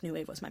dad's, like, new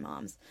wave was my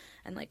mom's,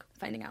 and, like,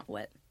 finding out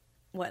what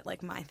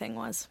like my thing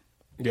was.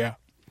 Yeah.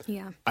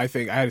 Yeah. I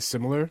think I had a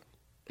similar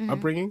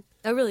upbringing.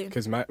 Oh, really?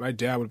 Because my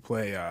dad would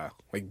play,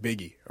 like,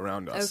 Biggie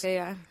around us. Okay,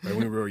 yeah. Like,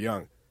 when we were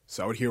young.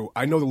 So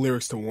I know the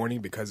lyrics to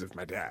Warning because of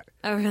my dad.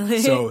 Oh, really?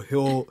 So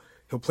he'll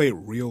play it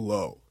real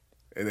low.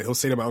 And then he'll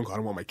say to my uncle, I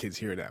don't want my kids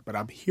hearing that. But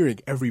I'm hearing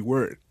every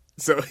word.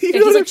 So you know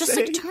he's what like, I'm just,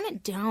 saying? like, turn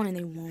it down and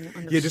they won't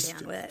understand Yeah,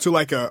 just it. to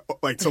like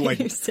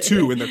You're silly.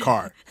 2 in the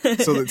car.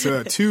 So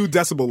to a 2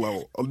 decibel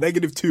level, a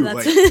 -2.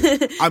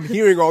 Like, I'm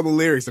hearing all the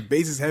lyrics. The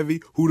bass is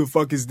heavy. Who the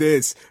fuck is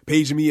this?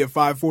 Paging me at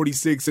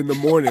 5:46 in the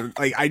morning.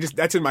 Like,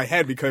 that's in my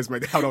head because my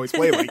dad would always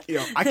play. Like, you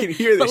know, I can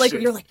hear this. But, like,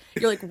 shit.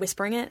 you're like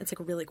whispering it. It's,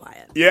 like, really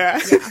quiet. Yeah.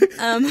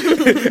 And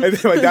then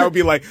my dad would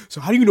be like,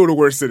 so how do you know the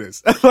words to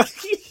this?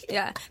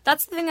 Yeah,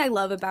 that's the thing I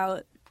love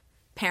about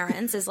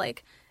parents is,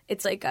 like,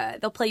 it's like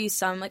they'll play you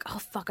some, like, oh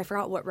fuck, I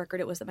forgot what record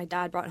it was that my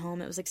dad brought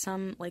home. It was like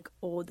some, like,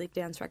 old, like,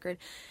 dance record,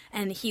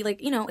 and he, like,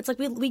 you know, it's like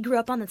we grew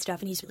up on that stuff,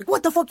 and he's like,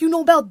 what the fuck you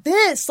know about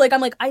this? Like, I'm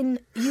like,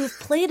 you've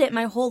played it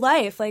my whole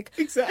life, like,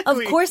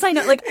 exactly. Of course I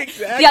know, like,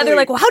 exactly. Yeah, they're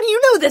like, well, how do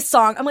you know this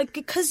song? I'm like,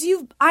 because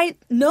I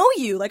know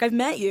you, like, I've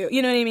met you,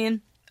 you know what I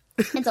mean?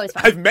 It's always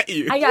fun. I've met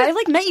you. I've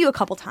like met you a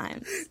couple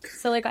times,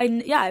 so, like,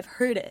 I've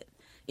heard it,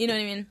 you know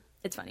what I mean?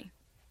 It's funny.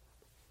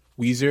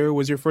 Weezer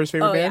was your first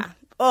favorite band? Yeah.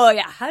 Oh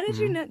yeah. How did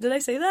you know? Did I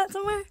say that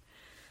somewhere?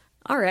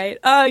 All right.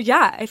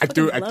 Yeah. I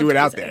threw it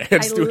out there. I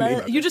just threw it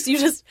out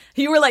there.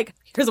 You were like,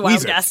 here's a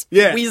wild Weezer. guess.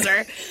 Yeah.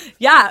 Weezer.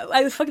 Yeah.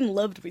 I fucking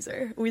loved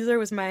Weezer. Weezer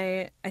was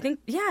I think,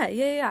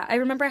 yeah. I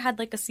remember I had,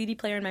 like, a CD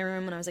player in my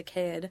room when I was a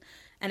kid,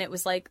 and it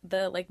was, like,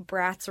 the, like,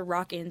 Bratz or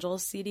Rock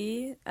Angels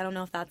CD. I don't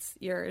know if that's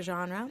your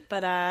genre,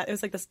 but it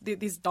was, like,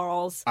 these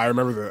dolls. I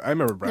remember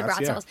Bratz, the Bratz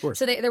yeah, dolls. of course.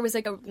 So there was,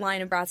 like, a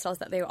line of Bratz dolls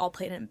that they all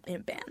played in a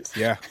band.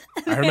 Yeah,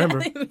 I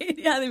remember.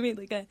 They made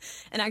like an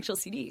actual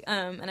CD.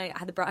 And I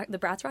had the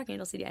Bratz Rock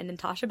Angel CD. I had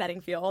Natasha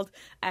Bedingfield.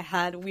 I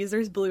had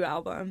Weezer's Blue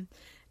album.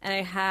 And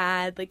I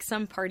had, like,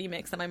 some party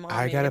mix that my mom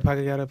made. Got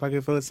a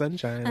pocket full of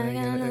sunshine.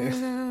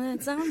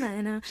 It's all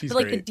mine. She's but,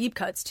 like, great. the deep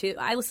cuts, too.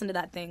 I listened to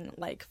that thing,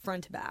 like,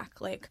 front to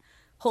back. Like,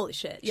 holy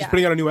shit. She's Yeah.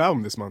 putting out a new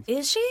album this month.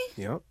 Is she?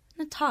 Yep.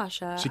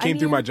 Natasha. She came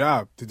through my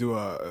job to do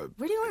Where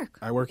do you work?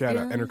 I work at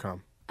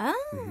Entercom.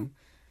 Oh.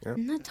 Yep.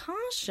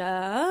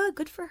 Natasha.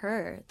 Good for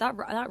her. That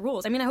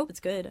rules. I mean, I hope it's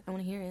good. I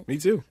want to hear it. Me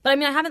too. But I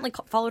mean, I haven't, like,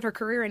 followed her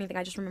career or anything.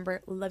 I just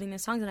remember loving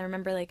those songs, and I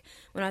remember, like,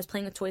 when I was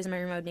playing with toys in my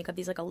room, I would make up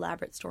these, like,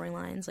 elaborate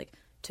storylines, like,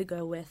 to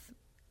go with,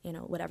 you know,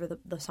 whatever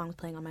the song was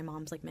playing on my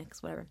mom's, like,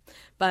 mix, whatever.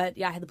 But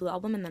yeah, I had the Blue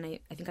album, and then I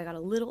think I got a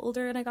little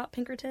older and I got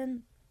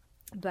Pinkerton.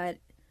 But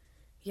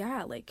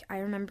yeah, like, I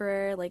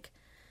remember, like,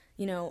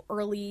 you know,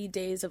 early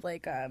days of,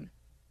 like,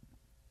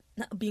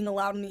 being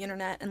allowed on the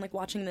internet and, like,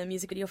 watching the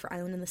music video for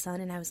Island in the Sun,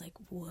 and I was like,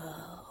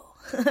 whoa.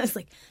 I was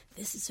like,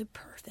 this is a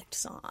perfect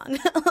song.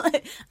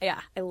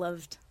 Yeah, I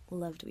loved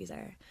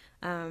Weezer.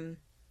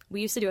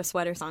 We used to do a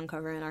sweater song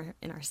cover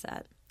in our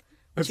set.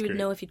 Which you would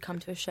know if you'd come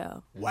to a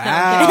show.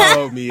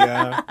 Wow,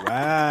 Mia.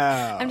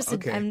 Wow. I'm just a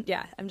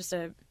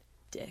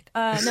dick.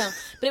 No,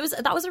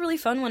 but that was a really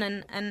fun one,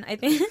 and I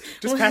think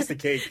just pass the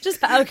cake.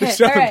 Okay.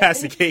 Shut all right.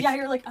 pass the cake. Yeah,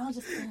 you're like, I'll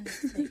just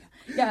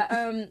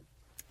yeah.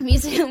 We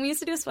used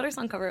to do a sweater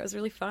song cover. It was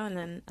really fun,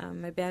 and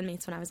my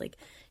bandmates, when I was like,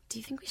 do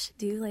you think we should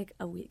do, like,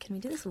 can we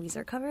do this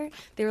Weezer cover?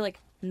 They were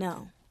like,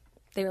 no.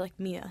 They were like,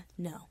 Mia,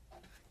 no,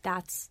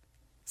 that's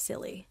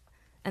silly.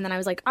 And then I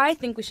was like, I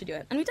think we should do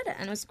it. And we did it,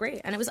 and it was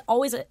great. And it was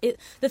always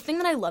the thing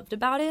that I loved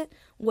about it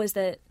was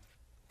that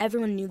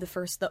everyone knew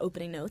the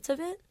opening notes of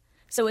it.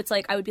 So it's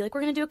like I would be like,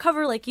 we're gonna do a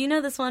cover, like you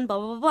know this one, blah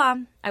blah blah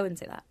blah. I wouldn't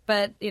say that,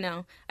 but you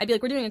know, I'd be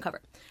like, we're doing a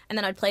cover, and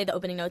then I'd play the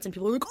opening notes, and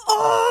people were like,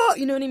 oh,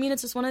 you know what I mean?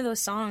 It's just one of those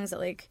songs that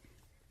like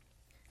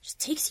just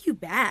takes you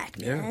back,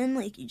 man.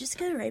 Like you just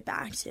go right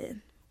back to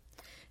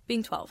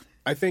being 12.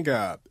 I think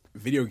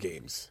video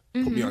games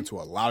put me onto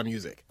a lot of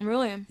music.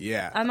 Really?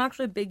 Yeah. I'm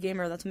actually a big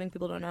gamer. That's something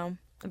people don't know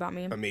about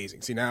me.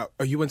 Amazing. See, now,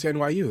 you went to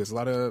NYU. There's a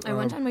lot of... I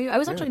went to NYU. I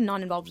was actually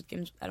not involved with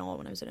games at all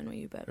when I was at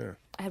NYU, but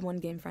I had one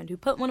game friend who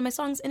put one of my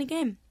songs in a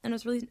game, and it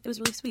was really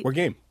sweet. What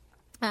game?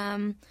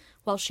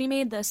 Well, she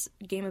made this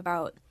game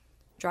about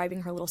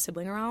driving her little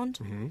sibling around,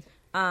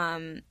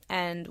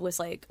 and was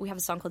like, we have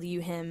a song called You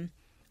Him,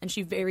 and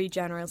she very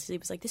generously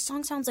was like, this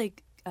song sounds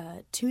like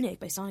Tunic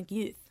by Sonic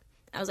Youth.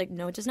 I was like,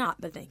 no, it does not,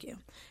 but thank you.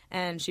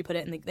 And she put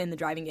it in the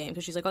driving game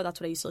because she's like, oh,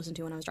 that's what I used to listen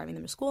to when I was driving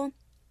them to school.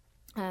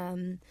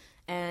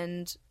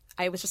 And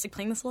I was just like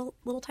playing this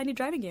little tiny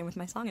driving game with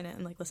my song in it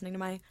and like listening to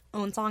my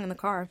own song in the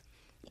car.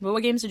 But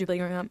what games did you play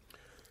growing up?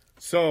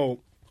 So,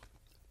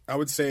 I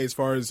would say as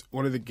far as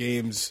one of the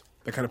games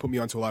that kind of put me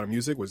onto a lot of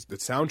music was the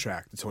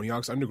soundtrack, the Tony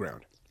Hawk's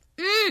Underground.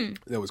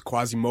 There was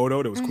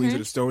Quasimodo, there was Queens of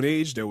the Stone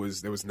Age, there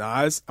was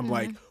Nas. I'm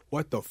like,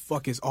 what the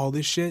fuck is all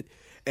this shit?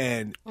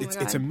 And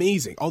it's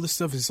amazing. All this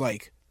stuff is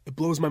like, it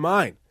blows my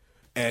mind.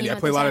 And I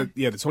play a lot of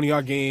the Tony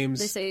Hawk games.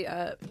 They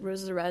say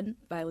Roses are red,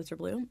 violets are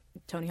blue.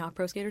 Tony Hawk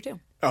Pro Skater 2.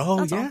 Oh,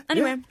 That's yeah. all.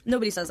 Anyway, yeah.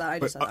 nobody says that. I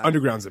just said that.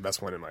 Underground's the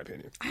best one in my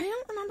opinion. I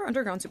don't remember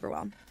Underground super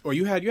well. Well,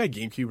 you had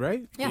GameCube,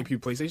 right? Yeah. GameCube,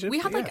 PlayStation? We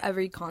had like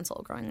every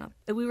console growing up.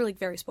 We were like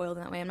very spoiled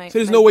in that way. And so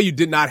there's no way you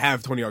did not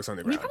have Tony Hawk's we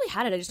Underground. probably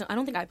had it. I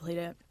don't think I played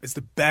it. It's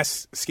the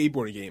best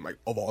skateboarding game like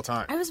of all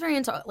time. I was very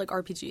into like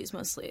RPGs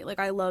mostly. Like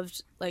I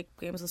loved like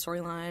games with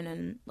storyline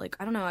and like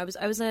I don't know. I was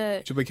a.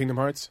 Did you play Kingdom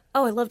Hearts?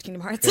 Oh, I loved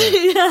Kingdom Hearts.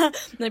 Yeah.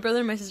 My brother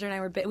and my sister and I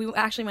were. We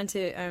actually went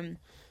to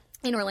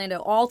in Orlando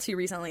all too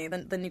recently.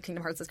 The new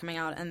Kingdom Hearts is coming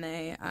out, and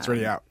they. It's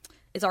already out.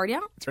 It's already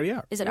out. It's already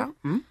out. Is it out?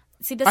 Mm-hmm.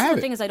 See, this is the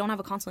thing is I don't have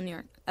a console in New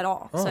York at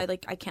all, so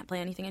I can't play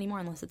anything anymore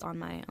unless it's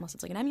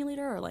like an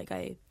emulator or like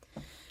I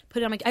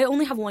put it on my. I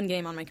only have one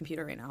game on my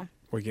computer right now.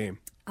 What game?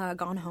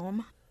 Gone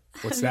Home.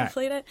 What's Have that? you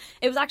played it?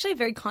 It was actually a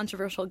very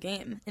controversial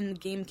game in the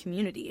game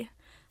community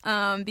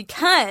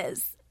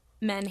because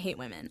men hate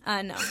women.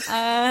 No.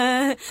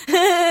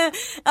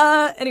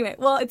 Anyway,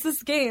 well, it's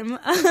this game.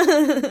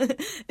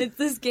 It's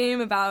this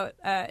game about.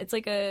 It's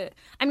like a.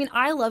 I mean,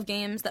 I love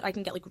games that I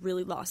can get like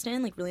really lost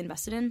in, like really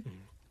invested in.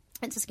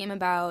 It's this game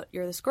about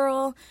you're this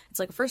girl. It's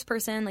like a first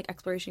person like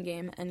exploration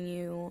game, and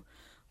you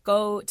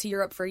go to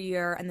Europe for a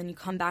year, and then you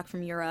come back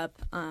from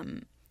Europe.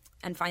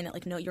 And find that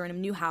like no, you're in a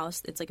new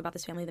house. It's like about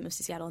this family that moves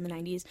to Seattle in the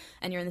 90s,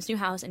 and you're in this new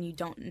house, and you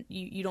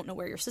don't know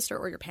where your sister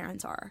or your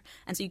parents are.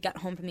 And so you get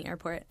home from the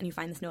airport, and you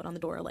find this note on the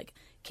door like,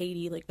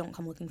 Katie, like don't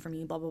come looking for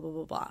me, blah blah blah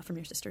blah blah, from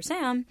your sister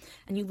Sam.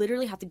 And you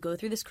literally have to go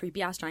through this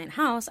creepy ass giant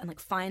house and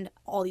like find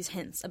all these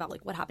hints about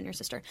like what happened to your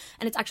sister.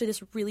 And it's actually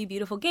this really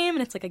beautiful game,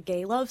 and it's like a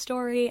gay love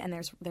story. And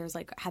there's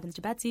like Happens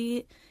to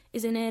Betsy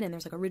is in it, and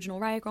there's like original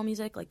Riot Grrrl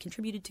music like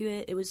contributed to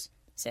it. It was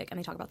sick. And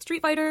they talk about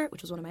Street Fighter,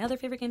 which was one of my other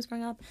favorite games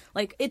growing up.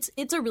 Like it's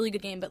a really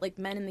good game, but like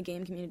men in the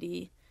game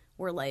community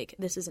were like,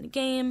 this isn't a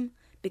game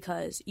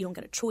because you don't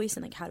get a choice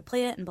in like how to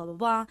play it and blah blah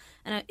blah.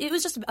 And it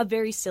was just a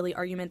very silly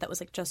argument that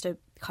was like just a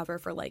cover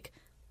for like,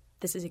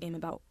 this is a game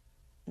about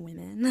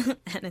women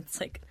and it's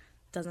like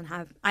doesn't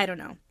have, I don't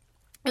know.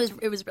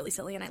 It was really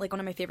silly. And like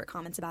one of my favorite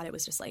comments about it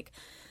was just like,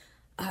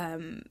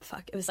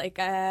 it was like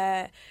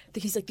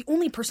he's like, the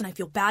only person I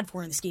feel bad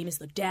for in this game is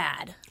the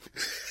dad.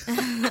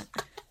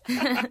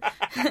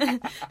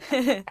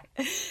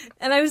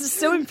 And I was just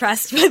so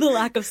impressed by the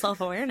lack of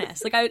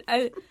self-awareness. Like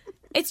I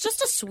it's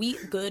just a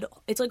sweet, good,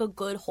 it's like a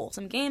good,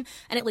 wholesome game,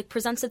 and it like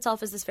presents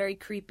itself as this very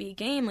creepy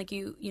game. Like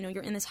you know,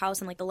 you're in this house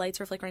and like the lights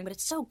are flickering, but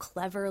it's so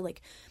clever,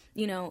 like,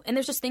 you know, and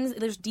there's just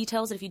there's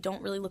details that if you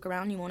don't really look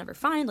around, you won't ever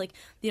find. Like,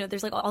 you know,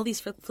 there's like all these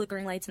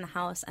flickering lights in the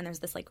house, and there's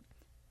this like,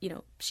 you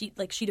know, sheet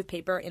of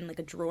paper in like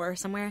a drawer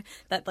somewhere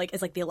that like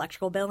is like the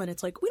electrical bill, and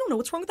it's like, we don't know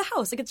what's wrong with the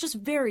house. Like it's just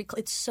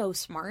it's so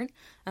smart.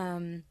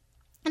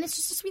 And it's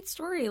just a sweet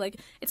story. Like,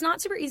 it's not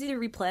super easy to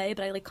replay,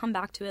 but I like come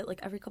back to it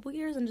like every couple of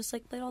years and just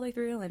like play it all the way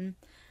through. And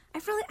I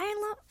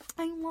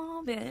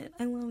love it.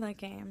 I love that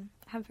game.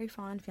 I have very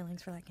fond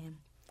feelings for that game.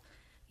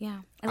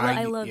 Yeah,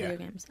 I love video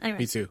games. Anyway.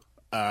 Me too.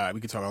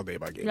 We could talk all day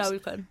about games. Yeah, we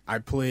could. I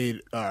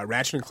played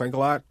Ratchet and Clank a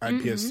lot on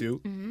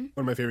PS2. One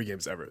of my favorite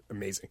games ever.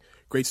 Amazing.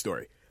 Great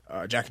story.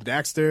 Jak and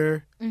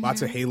Daxter.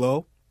 Lots of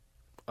Halo.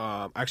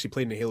 I actually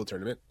played in a Halo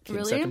tournament. Came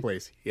Really? second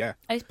place. Yeah.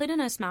 I played in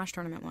a Smash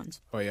tournament once.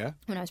 Oh, yeah?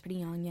 When I was pretty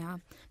young, yeah.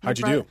 How'd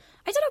you do?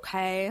 I did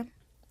okay.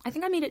 I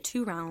think I made it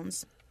 2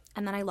 rounds,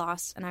 and then I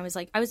lost, and I was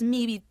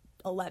maybe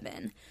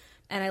 11,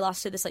 and I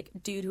lost to this, like,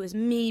 dude who was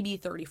maybe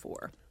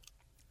 34.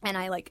 And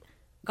I, like,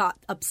 got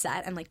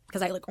upset, and, like,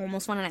 because I, like,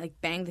 almost won, and I,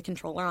 like, banged the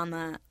controller on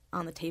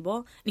the table,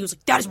 and he was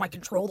like, that is my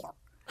controller.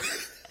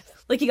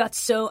 Like, he got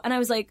so, and I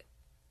was like,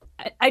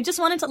 I just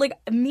wanted to, like,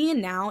 me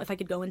and now, if I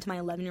could go into my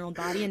 11-year-old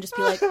body and just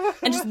be like,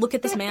 and just look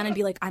at this man and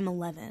be like, I'm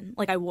 11.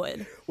 Like, I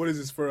would. What is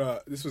this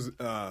for? This was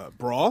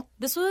Brawl?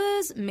 This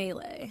was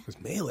Melee. It was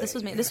Melee. This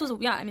was Melee. This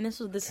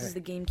is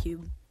the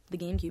GameCube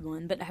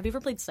one. But have you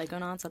ever played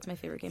Psychonauts? That's my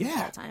favorite game of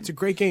all time. It's a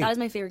great game. That is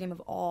my favorite game of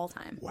all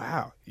time.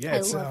 Wow. Yeah, I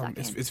it's love that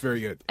game. it's very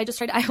good. I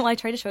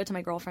tried to show it to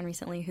my girlfriend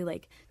recently, who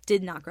like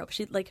did not grow up.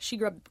 She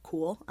grew up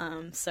cool.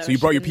 So you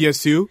brought your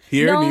PS2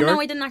 here in New York?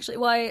 No, I didn't actually.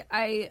 Well,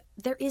 I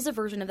there is a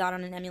version of that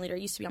on an emulator.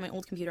 It used to be on my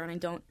old computer,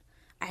 and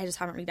I just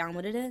haven't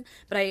re-downloaded it.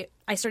 But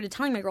I started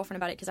telling my girlfriend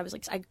about it because I was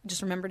like, I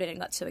just remembered it and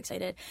got so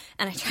excited.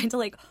 And I tried to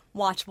like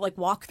watch like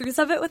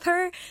walkthroughs of it with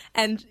her,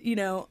 and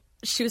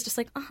she was just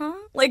like,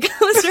 like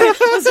was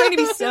trying to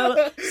be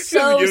so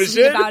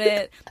sweet about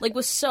it, like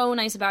was so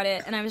nice about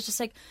it, and I was just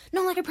like,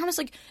 no, like I promise,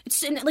 like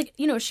it's like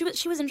she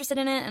was interested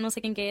in it and was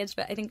like engaged,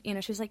 but I think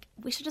she was like,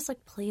 we should just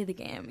like play the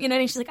game, and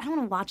she's like, I don't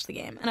want to watch the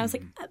game, and I was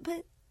like,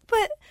 but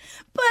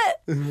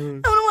I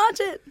want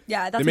to watch it.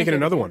 Yeah, that's they're making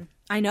another one.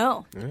 I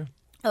know. Yeah.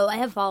 Oh, I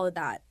have followed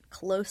that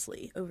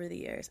closely over the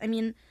years. I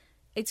mean,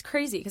 it's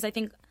crazy because I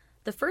think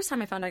the first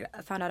time I found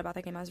out about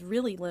that game, I was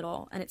really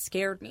little, and it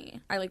scared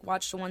me. I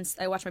watched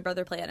my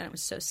brother play it, and it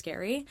was so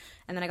scary.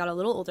 And then I got a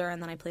little older,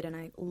 and then I played it, and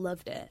I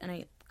loved it. And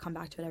I come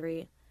back to it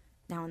every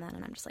now and then,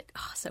 and I'm just like,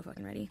 so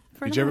fucking ready.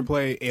 Did you ever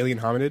play Alien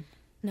Hominid?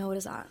 No, what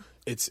is that?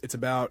 It's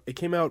about. It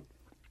came out,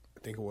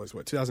 I think it was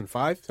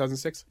 2005,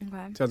 2006,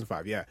 Okay.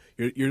 2005. Yeah,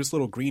 you're this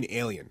little green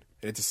alien,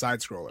 and it's a side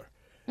scroller,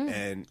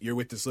 and you're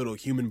with this little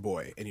human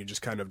boy, and you're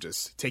just kind of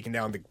just taking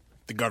down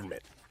the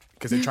government.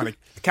 Because they're trying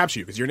to capture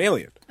you because you're an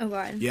alien. Oh,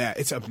 God. Yeah,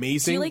 it's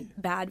amazing. Do you like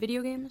bad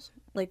video games?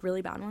 Like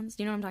really bad ones?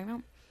 Do you know what I'm talking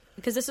about?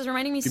 Because this is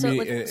reminding me Give so me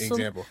like an so,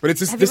 example. But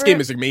this game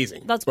is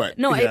amazing.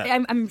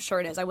 I'm sure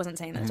it is. I wasn't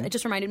saying that. It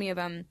just reminded me of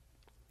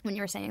when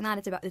you were saying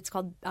that. It's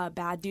called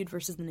Bad Dude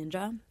versus the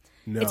Ninja.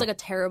 No. It's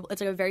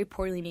like a very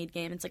poorly made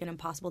game. It's like an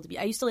impossible to beat.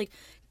 I used to like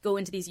go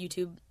into these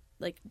YouTube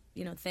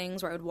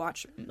things where I would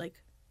watch like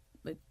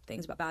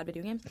things about bad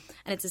video games,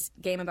 and it's this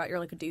game about you're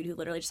like a dude who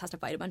literally just has to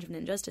fight a bunch of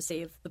ninjas to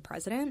save the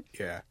president.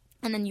 Yeah.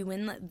 And then you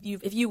win.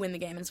 If you win the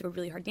game, and it's like a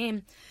really hard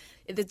game,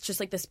 it's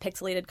just like this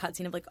pixelated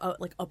cutscene of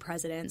like a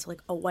president, so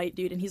like a white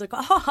dude, and he's like,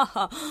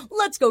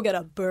 let's go get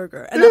a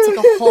burger, and that's like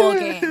a whole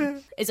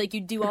game. It's like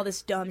you do all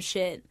this dumb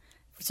shit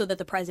so that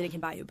the president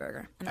can buy you a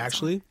burger. And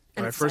Actually,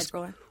 when I first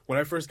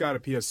got a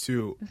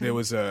PS2, there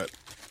was I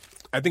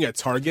think at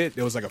Target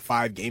there was like a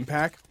 5-game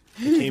pack.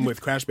 It came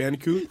with Crash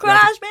Bandicoot.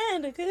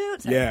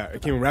 Yeah,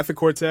 it came with Wrath of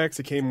Cortex.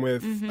 It came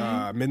with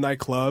Midnight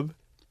Club.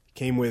 It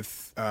came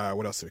with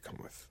what else did it come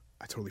with?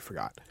 I totally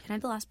forgot. Can I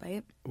have the last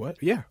bite?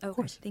 What? Yeah, of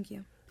course. Thank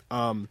you.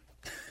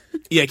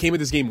 Yeah, it came with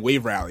this game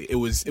Wave Rally. It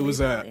was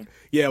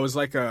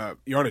like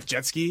you're on a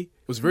jet ski.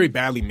 It was very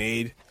badly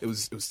made. It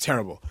was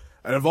terrible.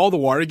 And of all the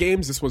water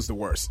games, this was the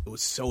worst. It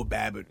was so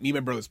bad, but me and my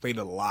brothers played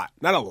it a lot.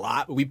 Not a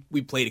lot, but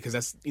we played it because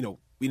that's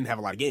we didn't have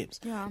a lot of games.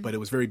 Yeah. But it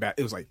was very bad.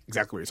 It was like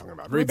exactly what you're talking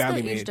about. Very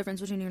badly made. What's the age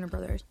difference between you and your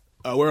brothers?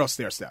 We're all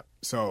stair-step.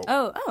 So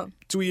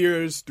 2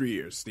 years, 3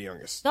 years, the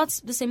youngest. That's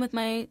the same with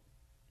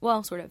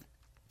sort of.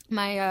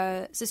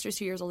 My sister's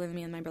 2 years older than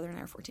me, and my brother and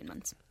I are 14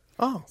 months.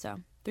 Oh. So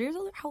 3 years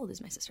older? How old is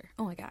my sister?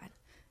 Oh, my God.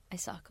 I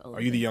suck a little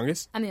Are you the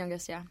youngest? I'm the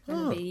youngest, yeah.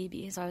 I'm the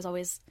baby, so I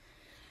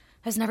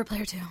was never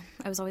player 2.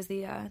 I was always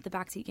the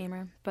backseat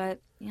gamer,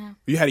 but yeah.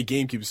 You had a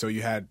GameCube, so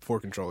you had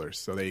 4 controllers,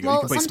 so there you go. You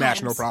can play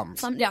Smash, no problem.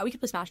 Yeah, we could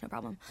play Smash, no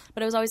problem.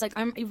 But I was always like,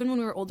 even when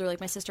we were older, like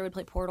my sister would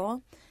play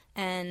Portal,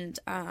 and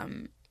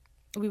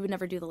we would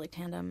never do the like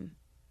tandem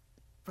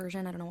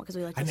version. I don't know what, because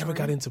we like. I never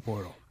got into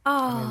Portal.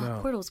 Oh,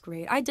 Portal's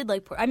great. I did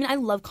like Portal. I mean, I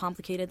love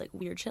complicated, like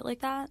weird shit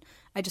like that.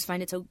 I just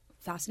find it so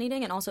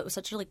fascinating, and also it was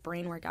such a like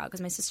brain workout because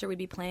my sister would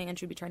be playing and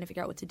she would be trying to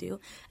figure out what to do,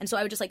 and so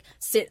I would just like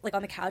sit like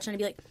on the couch and I'd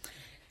be like,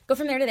 go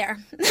from there to there.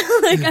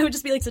 Like I would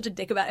just be like such a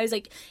dick about it. I was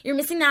like, you're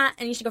missing that,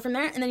 and you should go from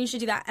there, and then you should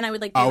do that, and I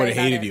would like. I would have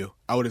hated you.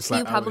 I would have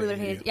slapped. You probably would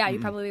have hated. Yeah, you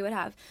probably would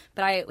have.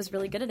 But I was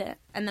really good at it,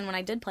 and then when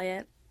I did play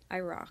it, I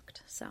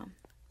rocked. So.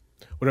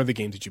 What other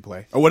games did you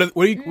play? Or what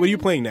are you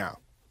playing now?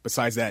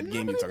 Besides that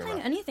game you're talking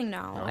about? Anything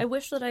now. No? I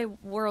wish that I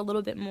were a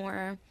little bit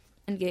more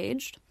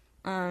engaged,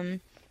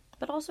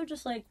 but also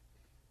just like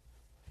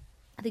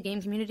the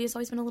game community has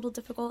always been a little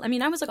difficult. I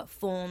mean, I was like a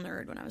full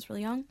nerd when I was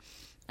really young,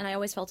 and I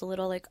always felt a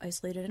little like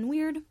isolated and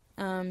weird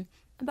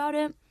about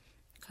it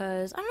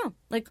because I don't know,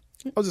 like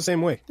I was the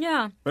same way.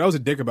 Yeah, but I was a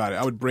dick about it.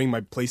 I would bring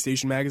my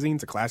PlayStation magazine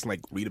to class and like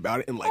read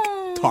about it and like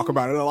talk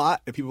about it a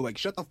lot, and people were like,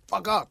 "Shut the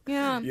fuck up."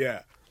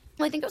 Yeah.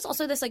 Well, I think it was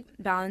also this like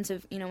balance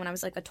of when I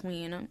was like a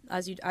tween,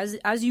 as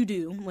you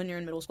do when you're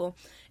in middle school.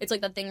 It's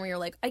like that thing where you're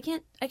like, I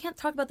can't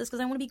talk about this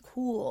because I want to be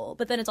cool.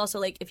 But then it's also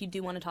like if you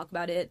do want to talk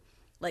about it,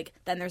 like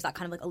then there's that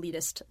kind of like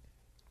elitist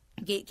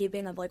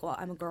gatekeeping of like, well,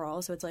 I'm a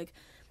girl, so it's like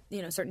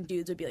certain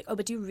dudes would be like, oh,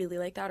 but do you really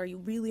like that? Are you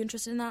really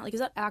interested in that? Like, is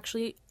that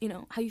actually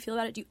how you feel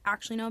about it? Do you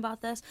actually know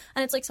about this?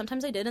 And it's like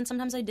sometimes I did and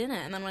sometimes I didn't.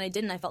 And then when I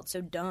didn't, I felt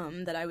so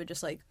dumb that I would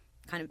just like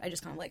kind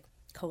of like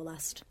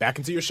coalesced back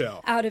into your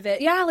shell out of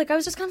it. Yeah, like I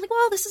was just kind of like,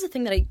 well, this is a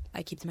thing that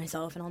I keep to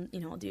myself, and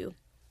I'll do.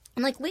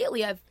 And like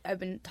lately, I've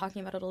been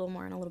talking about it a little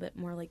more and a little bit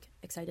more like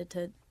excited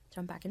to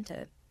jump back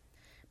into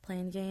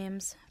playing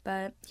games.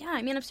 But yeah,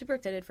 I mean, I'm super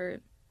excited for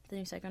the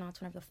new Psychonauts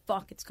whenever the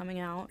fuck it's coming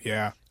out.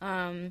 Yeah.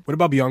 What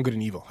about Beyond Good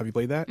and Evil? Have you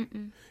played that?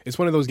 It's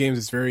one of those games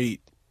that's very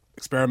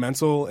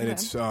experimental, and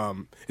it's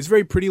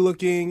very pretty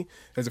looking.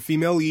 There's a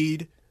female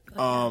lead,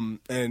 and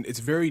it's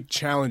very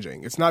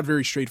challenging. It's not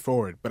very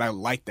straightforward, but I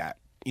like that.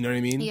 You know what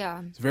I mean?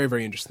 Yeah. It's very,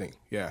 very interesting.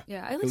 Yeah.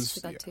 Yeah, I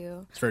listened to that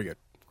too. It's very good.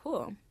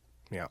 Cool.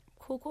 Yeah.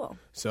 Cool.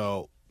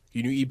 So,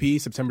 your new EP,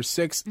 September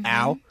 6th,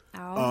 Ow.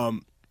 Ow.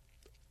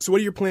 So what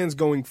are your plans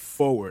going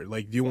forward?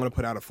 Like, do you want to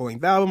put out a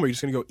full-length album, or are you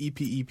just going to go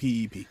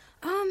EP?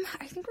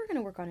 I think we're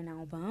gonna work on an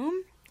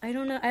album. I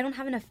don't know. I don't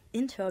have enough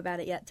info about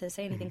it yet to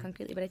say anything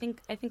concretely, but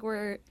I think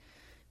we're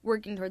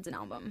working towards an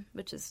album,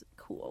 which is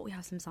cool. We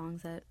have some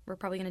songs that we're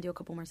probably gonna do a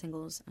couple more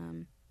singles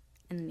in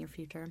the near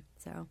future.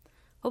 So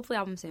hopefully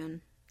album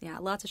soon. Yeah,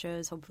 lots of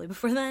shows hopefully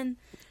before then,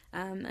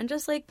 and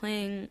just like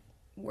playing.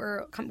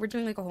 We're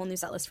doing like a whole new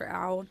set list for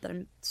Ow that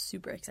I'm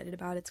super excited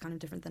about. It's kind of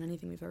different than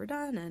anything we've ever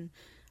done, and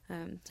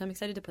so I'm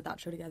excited to put that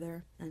show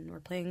together. And we're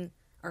playing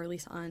our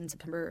release on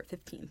September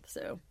 15th.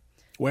 So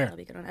Where? that'll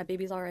be good on at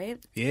Baby's All Right.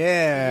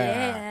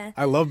 Yeah.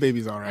 I love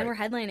Baby's All Right. And we're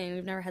headlining.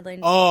 We've never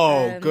headlined.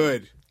 Oh,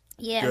 good.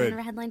 Yeah, Good. we've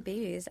never headlined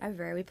Baby's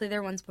ever. We played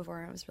there once before.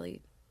 That was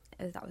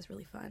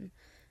really fun.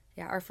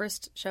 Yeah, our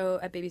first show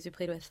at Baby's we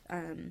played with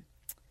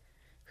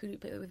who did we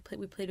play with?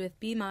 We played with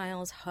B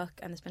Miles, Huck,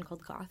 and this band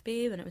called Goth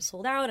Babe, and it was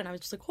sold out. And I was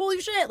just like,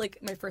 holy shit! Like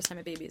my first time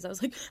at Baby's, I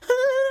was like,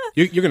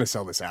 You're gonna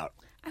sell this out.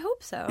 I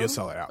hope so. You'll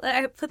sell it out.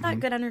 I put that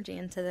good energy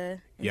into the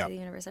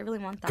universe. I really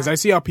want that. Because I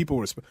see how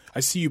people I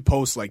see you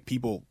post like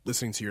people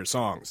listening to your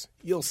songs.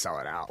 You'll sell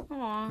it out.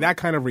 Aww. That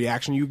kind of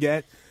reaction you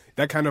get,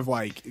 that kind of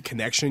like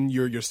connection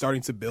you're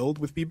starting to build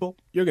with people,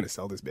 you're gonna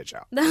sell this bitch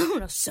out. I'm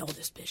gonna sell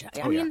this bitch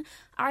out. I mean,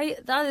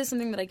 that is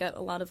something that I get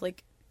a lot of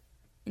like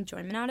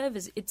enjoyment out of.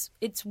 Is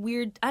it's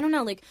weird. I don't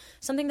know, like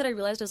something that I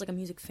realized as like a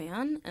music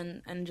fan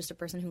and just a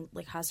person who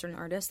like has certain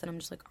artists that I'm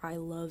just like, I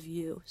love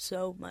you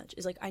so much.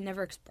 Is like I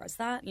never express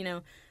that,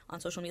 on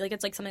social media. Like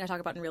it's like something I talk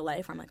about in real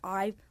life. Where I'm like,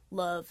 I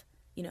love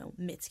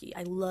Mitski.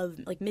 I love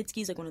like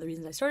Mitski's like one of the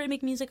reasons I started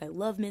making music. I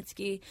love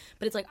Mitski,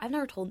 but it's like I've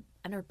never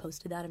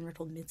posted that. I've never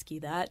told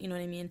Mitski that. You know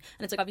what I mean?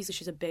 And it's like obviously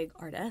she's a big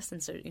artist,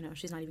 and so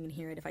she's not even gonna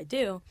hear it if I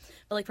do.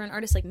 But like for an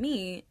artist like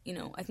me,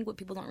 I think what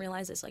people don't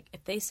realize is like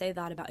if they say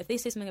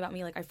something about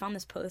me, like I found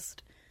this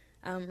post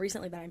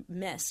recently that I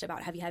missed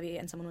about Heavy Heavy,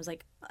 and someone was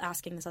like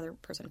asking this other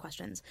person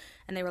questions,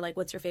 and they were like,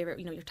 what's your favorite,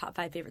 your top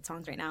 5 favorite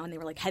songs right now? And they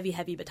were like Heavy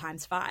Heavy but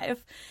times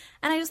 5.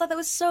 And I just thought that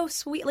was so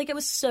sweet. Like it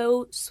was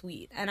so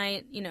sweet. And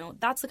I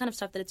that's the kind of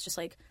stuff that it's just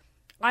like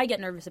I get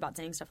nervous about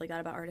saying stuff like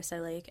that about artists I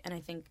like, and I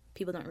think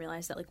people don't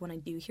realize that like when I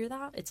do hear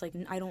that, it's like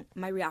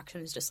my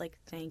reaction is just like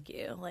thank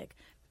you. Like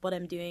what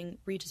I'm doing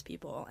reaches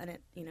people, and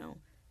it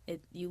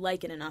you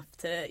like it enough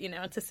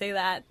to to say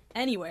that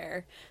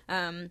anywhere.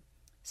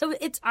 So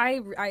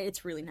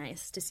it's really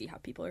nice to see how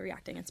people are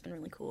reacting. It's been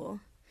really cool.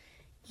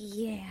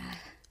 Yeah.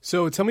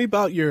 So tell me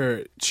about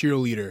your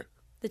cheerleader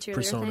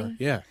persona. Thing?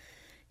 Yeah.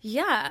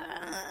 Yeah.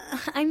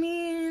 I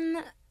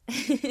mean,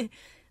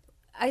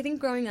 I think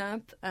growing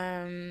up,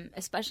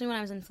 especially when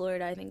I was in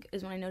Florida, I think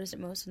is when I noticed it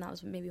most, and that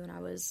was maybe when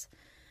I was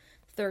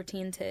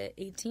 13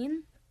 to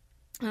 18.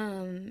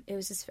 It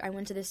was just I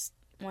went to this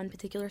one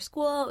particular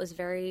school. It was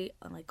very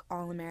like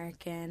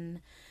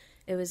all-American.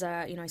 It was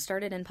I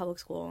started in public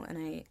school, and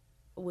I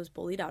was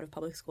bullied out of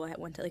public school. I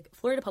went to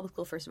Florida public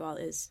school. First of all,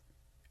 is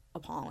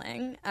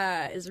appalling.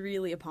 Is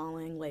really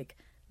appalling. Like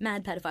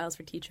mad pedophiles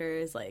for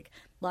teachers. Like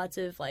lots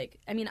of I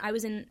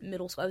was in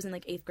middle school. I was in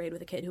 8th grade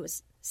with a kid who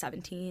was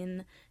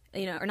 17.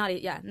 Or not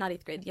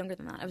 8th grade. Younger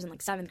than that. I was in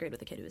 7th grade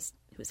with a kid who was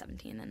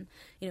 17,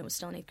 and was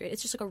still in 8th grade.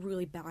 It's just a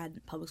really bad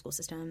public school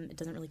system. It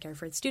doesn't really care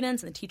for its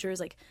students and the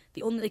teachers.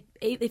 The only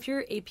if you're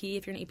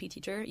an AP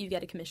teacher, you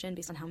get a commission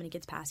based on how many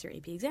kids pass your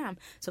AP exam.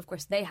 So of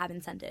course they have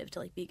incentive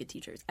to be good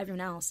teachers. Everyone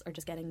else are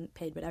just getting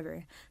paid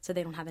whatever. So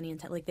they don't have any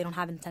incentive. They don't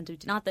have incentive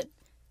to, not that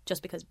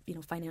just because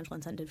financial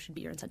incentive should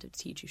be your incentive to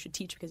teach. You should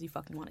teach because you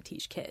fucking want to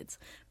teach kids.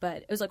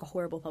 But it was a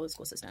horrible public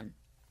school system.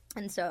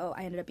 And so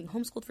I ended up being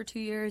homeschooled for 2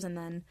 years, and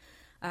then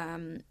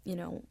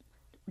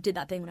did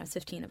that thing when I was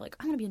 15 of I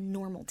want to be a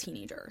normal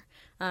teenager.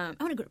 I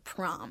want to go to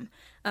prom.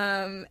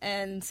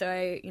 And so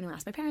I,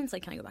 asked my parents,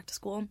 can I go back to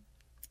school?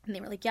 And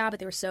they were like, yeah, but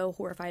they were so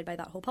horrified by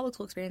that whole public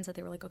school experience that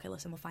they were like, okay,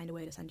 listen, we'll find a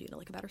way to send you to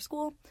a better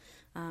school.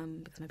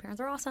 Because my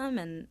parents are awesome,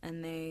 and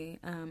they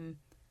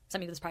sent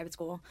me to this private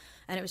school.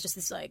 And it was just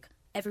this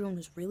everyone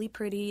was really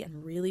pretty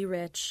and really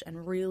rich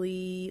and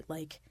really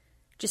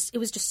it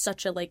was just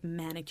such a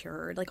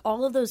manicured,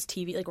 all of those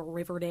TV,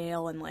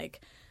 Riverdale and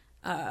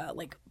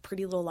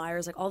Pretty Little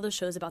Liars, all those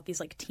shows about these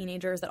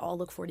teenagers that all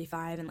look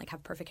 45 and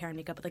have perfect hair and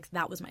makeup, but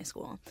that was my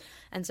school.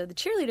 And so the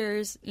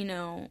cheerleaders,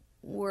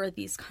 were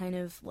these kind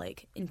of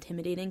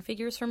intimidating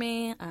figures for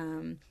me.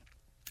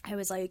 I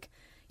was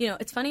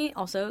it's funny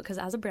also because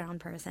as a brown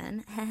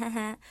person,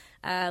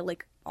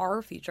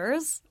 our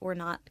features were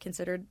not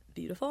considered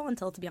beautiful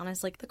until, to be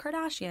honest, like the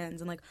Kardashians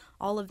and like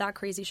all of that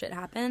crazy shit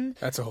happened.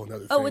 That's a whole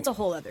nother thing. Oh, it's a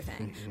whole other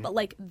thing. But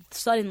like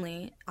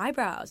suddenly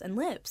eyebrows and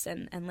lips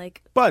and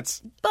like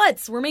Butts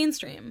were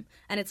mainstream.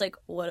 And it's like,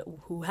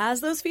 who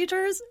has those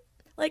features?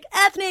 Like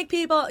ethnic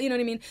people, you know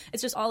what I mean?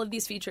 It's just all of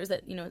these features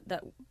that, you know,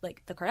 that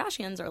like the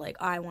Kardashians are like,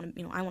 I want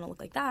to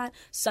look like that.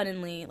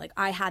 Suddenly, like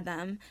I had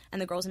them,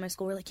 and the girls in my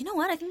school were like, you know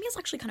what? I think Mia's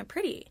actually kind of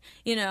pretty,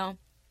 you know?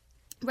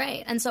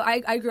 Right. And so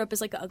I grew up as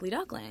like the ugly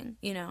duckling,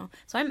 you know?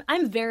 So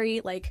I'm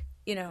very like,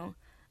 you know,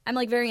 I'm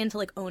like very into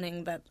like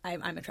owning that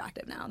I'm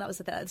attractive now.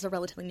 That's a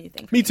relatively new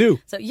thing for me. Me too.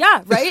 So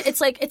yeah, right?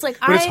 It's like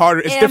but it's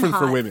harder. It's different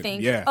for women.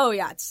 Thank Yeah. you. Oh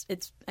yeah,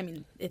 it's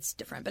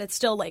different, but it's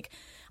still like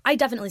I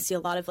definitely see a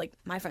lot of like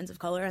my friends of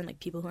color and like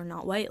people who are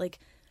not white like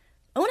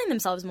owning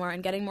themselves more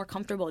and getting more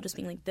comfortable just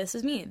being like, this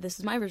is me, this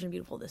is my version of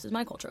beautiful, this is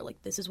my culture,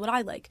 like this is what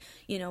I like,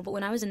 you know. But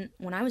when I was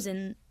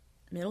in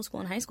middle school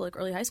and high school, like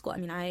early high school, I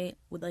mean, I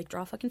would like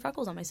draw fucking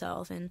freckles on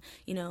myself and,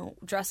 you know,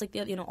 dress like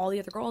all the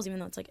other girls, even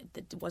though it's like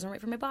it wasn't right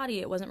for my body,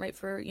 it wasn't right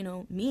for, you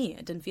know, me,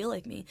 it didn't feel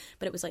like me.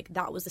 But it was like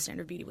that was the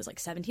standard beauty, was like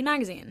 17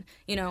 magazine,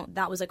 you know,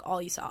 that was like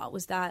all you saw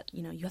was that,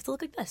 you know, you have to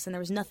look like this, and there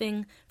was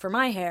nothing for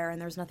my hair, and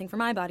there was nothing for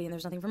my body, and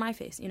there's nothing for my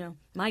face, you know,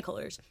 my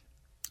colors.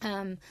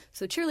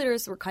 So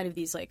cheerleaders were kind of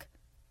these like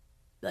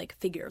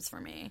figures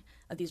for me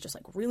of these just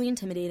like really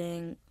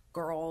intimidating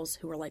girls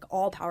who were like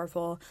all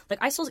powerful. Like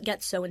I still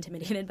get so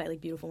intimidated by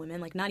like beautiful women,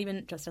 like not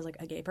even just as like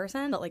a gay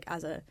person, but like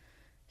as a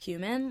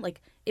human.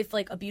 Like if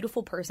like a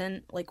beautiful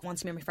person like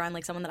wants to be my friend,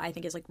 like someone that I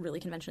think is like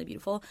really conventionally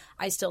beautiful,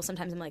 I still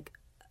sometimes am like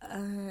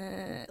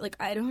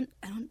I don't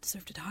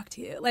deserve to talk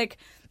to you. Like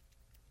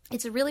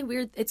it's this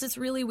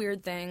really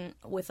weird thing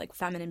with like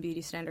feminine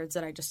beauty standards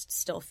that I just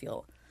still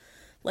feel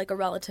like a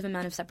relative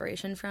amount of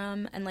separation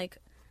from. And like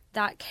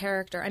that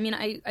character, I mean,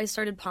 I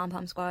started Pom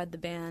Pom Squad, the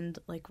band,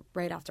 like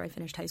right after I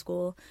finished high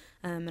school,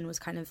 and was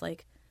kind of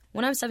like,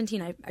 when I was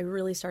 17, I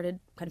really started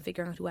kind of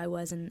figuring out who I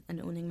was and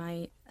owning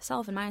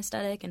myself and my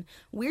aesthetic. And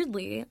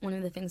weirdly, one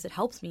of the things that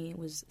helped me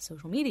was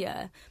social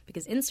media,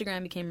 because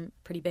Instagram became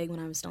pretty big when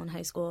I was still in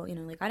high school. You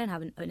know, like I didn't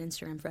have an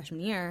Instagram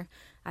freshman year.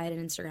 I had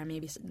an Instagram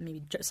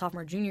maybe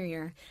sophomore, junior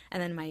year, and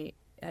then my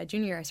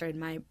junior year I started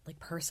my like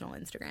personal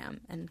Instagram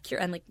and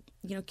like,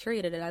 you know,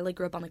 curated it. I like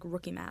grew up on like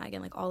Rookie Mag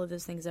and like all of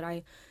those things that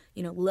I,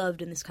 you know,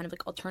 loved in this kind of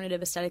like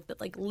alternative aesthetic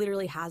that like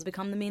literally has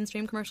become the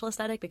mainstream commercial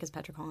aesthetic, because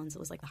Petra Collins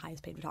was like the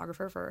highest paid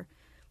photographer for,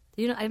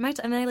 you know, am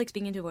I like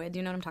speaking into a void? Do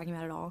you know what I'm talking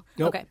about at all?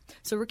 Nope. Okay.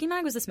 So Rookie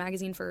Mag was this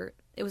magazine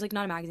it was like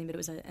not a magazine, but it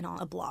was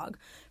a blog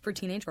for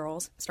teenage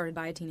girls, started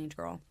by a teenage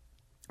girl.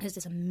 It's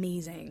this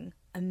amazing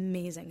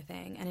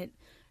thing. And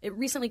it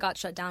recently got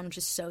shut down, which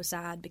is so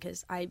sad,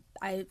 because I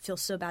feel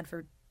so bad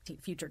for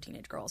future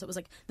teenage girls. It was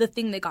like the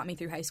thing that got me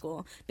through high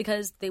school,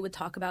 because they would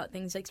talk about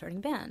things like starting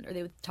a band, or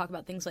they would talk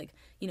about things like,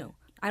 you know,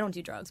 I don't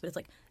do drugs, but it's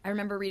like, I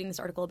remember reading this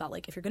article about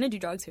like, if you're going to do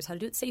drugs, here's how to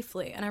do it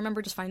safely. And I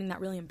remember just finding that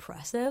really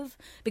impressive,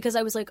 because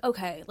I was like,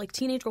 okay, like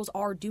teenage girls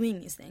are doing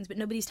these things, but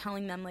nobody's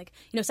telling them, like,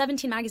 you know,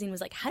 17 magazine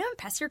was like, how to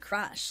impress your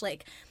crush.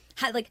 Like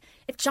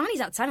if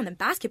Johnny's outside on the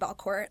basketball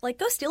court, like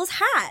go steal his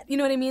hat. You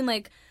know what I mean?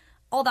 Like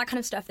all that kind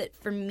of stuff that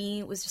for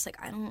me was just like,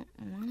 I don't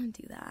want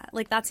to do that.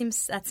 Like that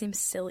seems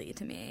silly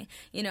to me.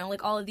 You know,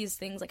 like all of these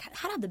things, like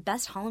how to have the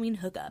best Halloween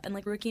hookup. And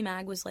like Rookie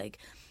Mag was like,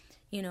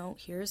 you know,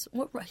 here's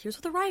what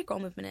the Riot Girl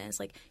movement is.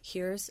 Like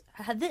here's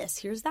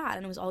that.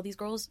 And it was all these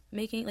girls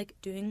making, like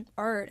doing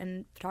art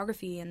and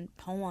photography and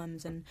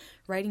poems and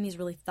writing these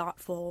really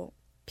thoughtful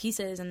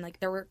pieces. And like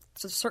there were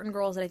certain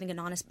girls that I think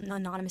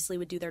anonymously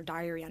would do their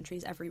diary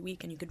entries every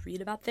week, and you could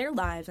read about their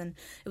lives. And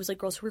it was like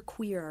girls who were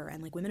queer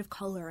and like women of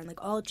color and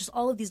like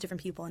all of these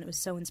different people. And it was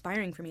so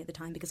inspiring for me at the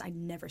time, because I'd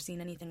never seen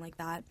anything like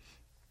that.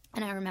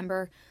 And I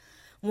remember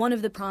one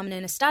of the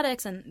prominent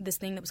aesthetics, and this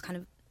thing that was kind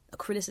of a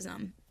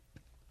criticism,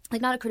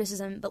 like not a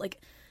criticism, but like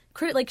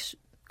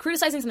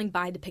criticizing something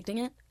by depicting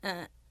it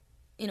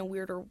in a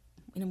weirder,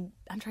 I'm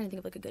trying to think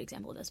of like a good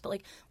example of this, but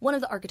like one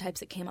of the archetypes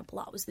that came up a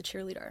lot was the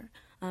cheerleader,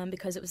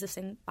 because it was this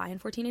thing by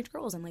and for teenage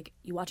girls. And like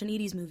you watch an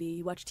 80s movie,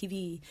 you watch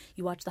TV,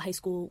 you watch the high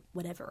school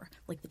whatever,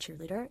 like the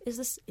cheerleader is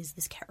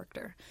this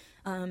character,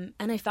 and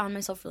I found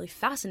myself really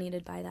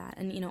fascinated by that.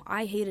 And you know,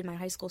 I hated my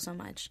high school so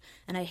much,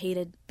 and I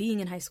hated being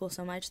in high school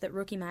so much, that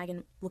Rookie Mag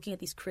and looking at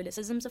these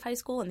criticisms of high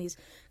school and these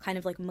kind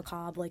of like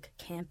macabre, like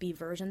campy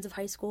versions of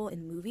high school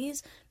in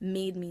movies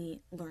made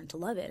me learn to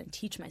love it and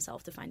teach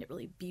myself to find it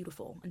really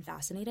beautiful and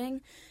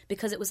fascinating,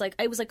 because it was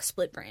like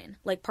split brain.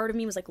 Like part of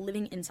me was like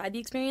living inside the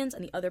experience,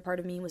 and the other part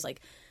of me was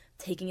like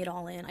taking it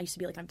all in. I used to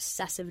be like an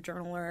obsessive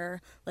journaler.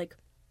 Like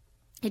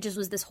it just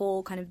was this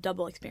whole kind of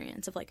double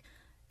experience of like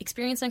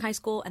experiencing high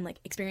school and like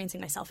experiencing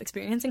myself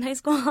experiencing high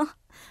school.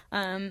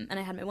 And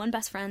I had my one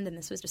best friend, and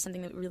this was just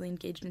something that we really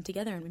engaged in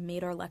together, and we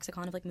made our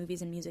lexicon of like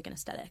movies and music and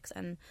aesthetics.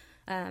 And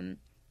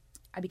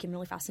I became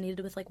really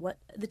fascinated with like what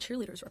the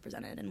cheerleaders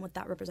represented and what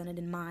that represented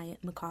in my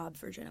macabre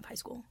version of high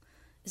school.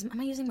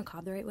 Am I using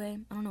macabre the right way?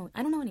 I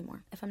don't know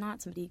anymore. If I'm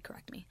not, somebody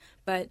correct me.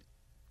 But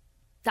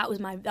that was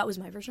my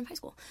version of high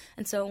school.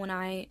 And so when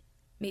I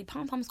made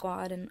Pom Pom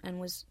Squad and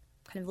was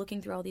kind of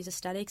looking through all these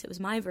aesthetics. It was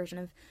my version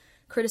of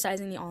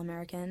criticizing the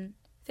all-American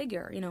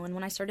figure, and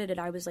when I started it,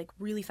 I was like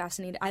really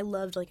fascinated. I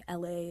loved like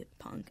LA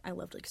punk. I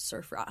loved like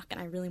surf rock, and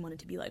I really wanted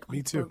to be like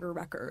on Burger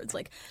Records.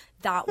 Like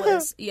that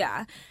was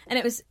yeah. And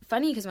it was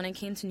funny because when I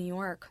came to New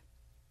York,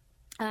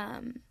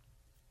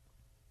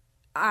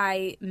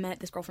 I met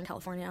this girl from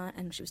California,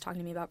 and she was talking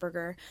to me about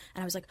Burger,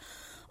 and I was like,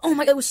 oh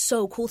my God, it was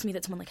so cool to me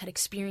that someone like had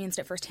experienced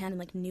it firsthand and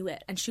like knew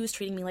it. And she was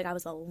treating me like I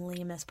was the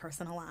lamest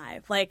person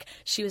alive. Like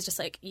she was just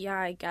like, yeah,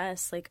 I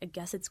guess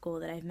it's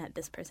cool that I've met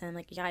this person.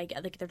 Like, yeah, I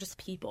get, like they're just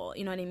people,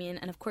 you know what I mean?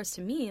 And of course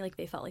to me, like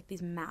they felt like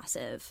these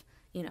massive,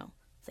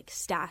 like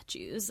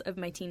statues of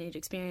my teenage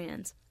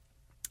experience.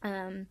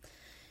 And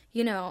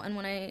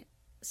when I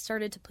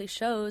started to play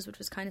shows, which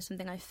was kind of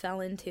something I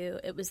fell into,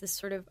 it was this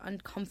sort of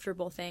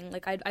uncomfortable thing.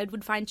 Like I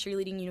would find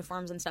cheerleading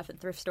uniforms and stuff at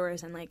thrift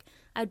stores, and like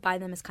I'd buy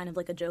them as kind of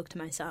like a joke to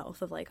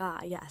myself of like,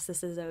 yes,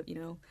 this is a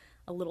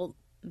little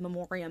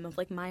memoriam of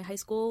like my high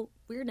school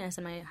weirdness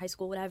and my high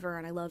school whatever.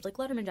 And I loved like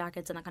Letterman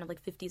jackets and that kind of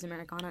like 50s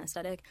Americana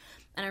aesthetic.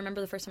 And I remember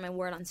the first time I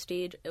wore it on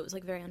stage, it was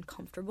like very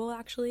uncomfortable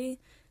actually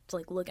to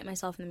like look at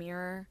myself in the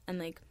mirror. And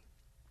like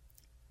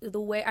the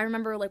way I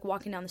remember like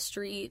walking down the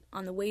street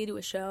on the way to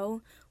a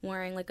show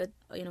wearing like a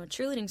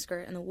cheerleading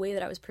skirt, and the way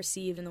that I was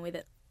perceived and the way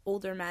that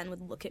older men would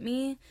look at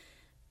me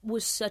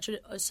was such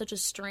a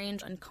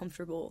strange,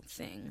 uncomfortable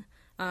thing.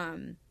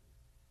 And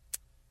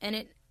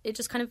it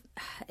just kind of,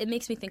 it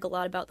makes me think a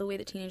lot about the way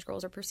that teenage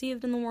girls are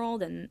perceived in the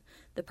world and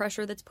the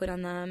pressure that's put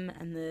on them,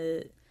 and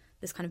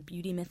this kind of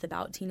beauty myth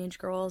about teenage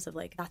girls of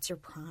like, that's your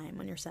prime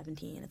when you're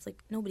 17. It's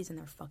like, nobody's in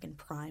their fucking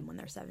prime when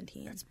they're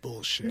 17. That's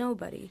bullshit.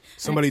 Nobody.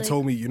 Somebody like,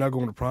 told me, you're not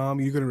going to prom,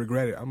 you're going to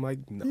regret it. I'm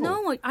like, no.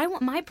 No, like, I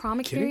want my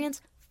prom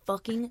experience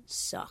fucking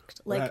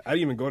sucked. Like, I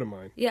didn't even go to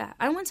mine. Yeah,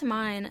 I went to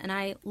mine and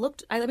I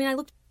looked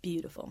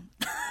beautiful.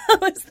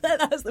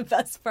 that was the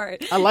best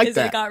part. I like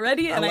that. I got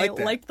ready and I that.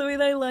 liked the way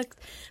that I looked.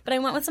 But I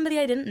went with somebody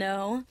I didn't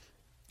know.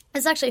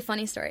 It's actually a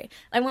funny story.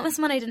 I went with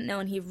someone I didn't know,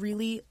 and he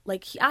really,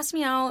 like, he asked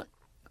me out,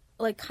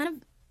 like, kind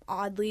of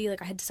oddly.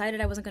 Like, I had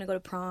decided I wasn't going to go to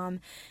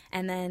prom,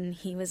 and then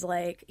he was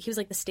like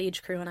the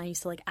stage crew, and I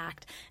used to like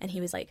act, and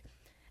he was like,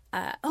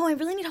 oh, I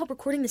really need help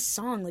recording this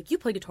song. Like, you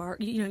play guitar.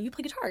 You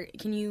play guitar.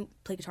 Can you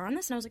play guitar on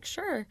this? And I was like,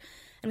 sure.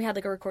 And we had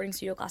like a recording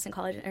studio class in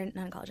college, or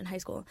not in college, in high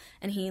school.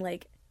 And he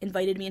like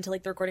invited me into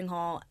like the recording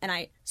hall, and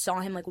I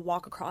saw him like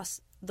walk across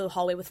the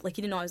hallway with, like,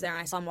 he didn't know I was there, and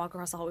I saw him walk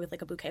across the hallway with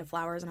like a bouquet of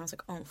flowers, and I was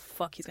like, oh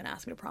fuck, he's gonna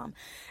ask me to prom.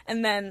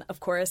 And then of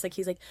course, like,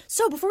 he's like,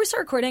 so before we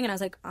start recording, and I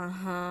was like,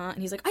 and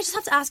he's like, I just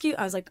have to ask you.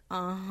 I was like,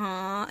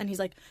 and he's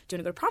like, do you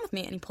want to go to prom with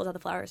me? And he pulls out the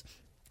flowers.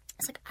 I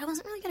was like, I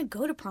wasn't really gonna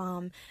go to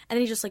prom. And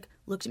then he just like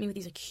looked at me with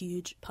these like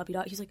huge puppy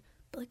dog. He's like,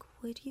 but like,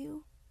 would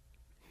you?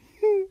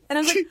 And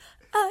I was like, yeah,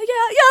 I'll go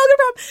to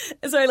prom.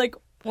 And so I like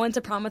went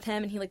to prom with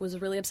him, and he like was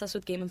really obsessed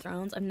with Game of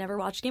Thrones. I've never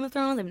watched Game of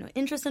Thrones. I have no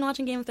interest in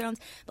watching Game of Thrones.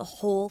 The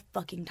whole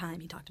fucking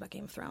time he talked about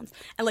Game of Thrones,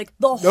 and like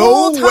the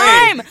whole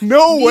time, the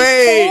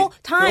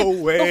whole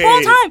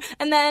time.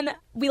 And then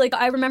we like,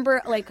 I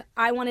remember like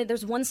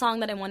there's one song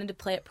that I wanted to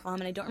play at prom,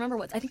 and I don't remember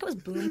what. I think it was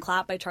Boom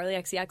Clap by Charlie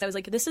XCX. I was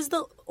like, this is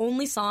the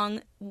only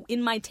song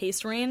in my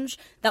taste range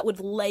that would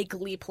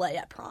likely play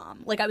at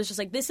prom. Like, I was just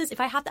like, this is,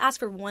 if I have to ask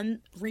for one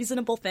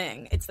reasonable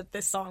thing, it's that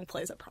this song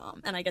plays at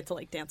prom, and I get to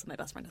like dance with my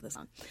best friend to this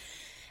song.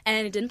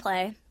 And it didn't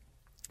play.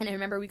 And I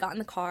remember we got in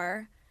the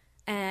car,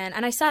 and I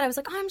was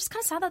like, oh, I'm just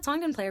kind of sad that song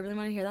didn't play. I really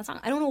want to hear that song.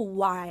 I don't know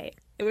why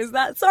it was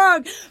that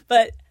song.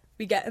 But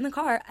we get in the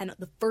car, and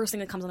the first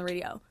thing that comes on the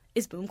radio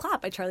is Boom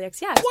Clap by Charlie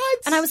XCX. What?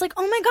 And I was like,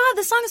 oh my God,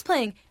 this song is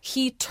playing.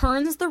 He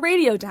turns the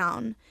radio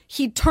down.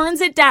 He turns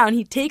it down.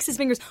 He takes his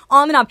fingers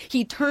on the knob.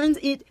 He turns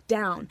it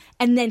down.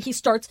 And then he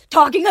starts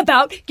talking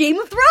about Game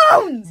of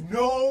Thrones.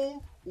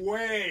 No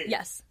way.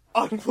 Yes.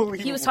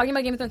 Unbelievable. He was talking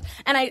about Game of Thrones,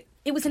 and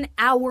it was an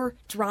hour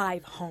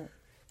drive home.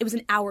 It was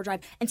an hour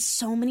drive, and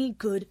so many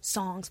good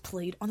songs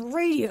played on the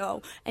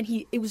radio. And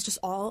it was just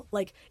all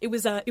like, it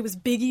was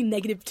Biggie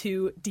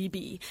 -2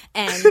 dB,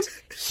 and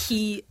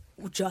he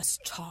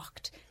just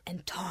talked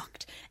and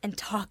talked and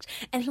talked,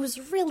 and he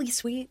was really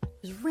sweet.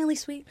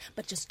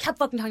 But just kept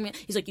fucking talking to me.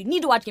 He's like, you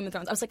need to watch Game of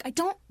Thrones. I was like, I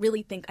don't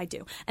really think I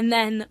do. And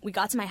then we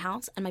got to my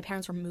house, and my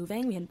parents were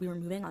moving. We were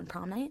moving on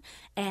prom night,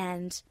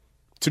 and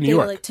to New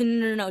York? Like,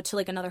 to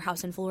like another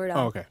house in Florida.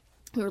 Oh, okay.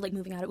 We were like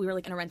moving out. We were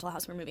like in a rental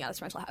house. We were moving out of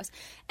this rental house,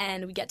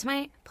 and we get to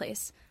my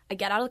place. I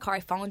get out of the car.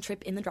 I fall and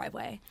trip in the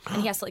driveway,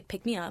 and he has to like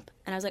pick me up.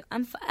 And I was like,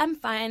 I'm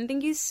fine.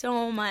 Thank you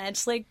so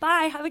much. Like,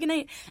 bye. Have a good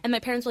night. And my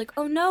parents were like,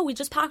 oh no, we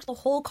just packed the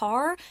whole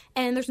car,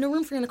 and there's no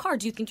room for you in the car.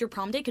 Do you think your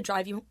prom date could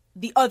drive you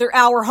the other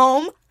hour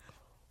home?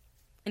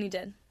 And he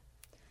did.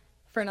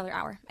 For another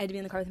hour. I had to be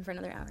in the car with him for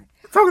another hour.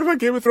 Talking about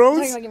Game of Thrones?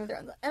 Talking about Game of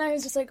Thrones. And I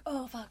was just like,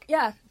 oh fuck,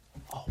 yeah.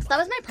 So that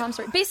was my prom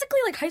story. Basically,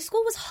 like, high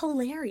school was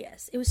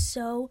hilarious. It was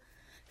so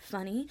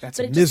funny. That's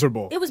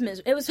miserable. It was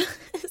miserable. It was.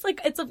 It's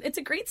like it's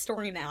a great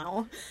story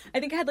now.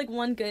 I think I had like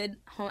one good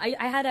home.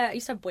 I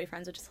used to have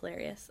boyfriends, which is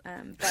hilarious.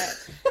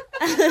 But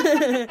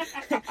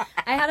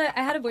I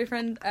had a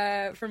boyfriend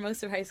for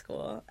most of high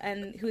school,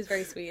 and who was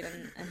very sweet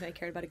and who I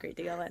cared about a great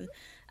deal. And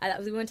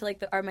we went to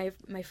like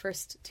my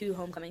first 2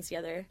 homecomings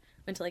together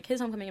went to like his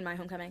homecoming and my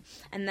homecoming,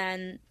 and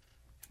then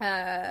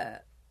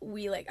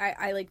we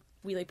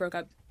broke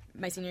up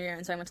my senior year,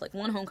 and so I went to like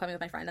one homecoming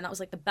with my friend, and that was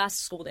like the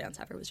best school dance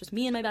ever. It was just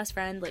me and my best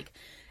friend. Like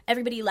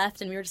everybody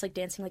left, and we were just like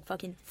dancing like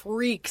fucking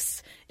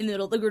freaks in the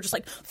middle. Like we were just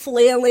like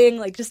flailing,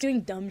 like just doing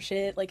dumb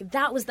shit. Like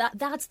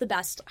that's the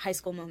best high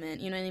school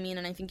moment. You know what I mean?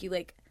 And I think you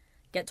like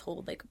get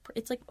told like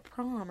it's like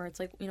prom, or it's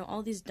like, you know,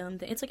 all these dumb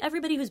things. It's like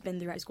everybody who's been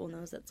through high school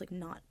knows that it's like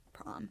not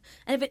prom.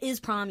 And if it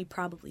is prom, you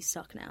probably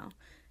suck now.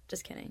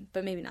 Just kidding,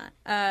 but maybe not.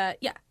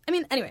 Yeah. I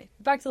mean, anyway,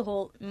 back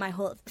to my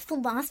whole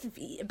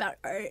philosophy about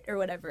art or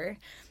whatever.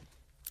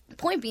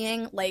 Point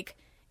being, like,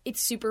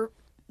 it's super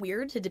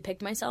weird to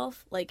depict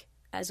myself, like,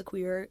 as a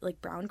queer,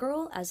 like, brown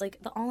girl, as,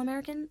 like, the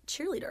all-American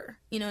cheerleader.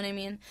 You know what I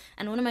mean?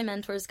 And one of my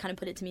mentors kind of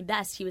put it to me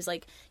best. He was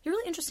like, you're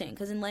really interesting,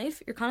 because in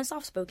life, you're kind of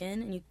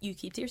soft-spoken, and you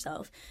keep to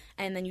yourself,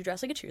 and then you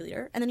dress like a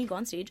cheerleader, and then you go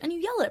on stage, and you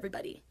yell at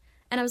everybody.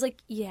 And I was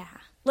like, yeah.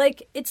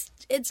 Like, it's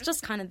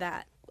just kind of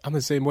that. I'm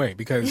the same way,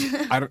 because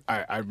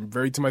I'm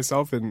very to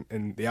myself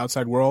in the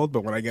outside world,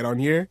 but when I get on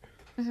here,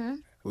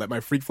 let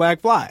my freak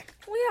flag fly.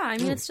 Well, yeah, I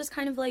mean, it's just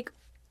kind of like,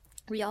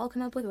 we all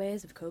come up with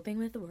ways of coping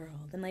with the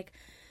world. And, like,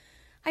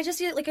 I used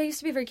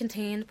to be a very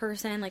contained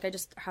person. Like, I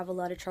just have a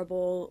lot of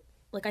trouble.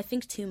 Like, I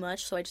think too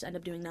much, so I just end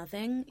up doing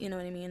nothing. You know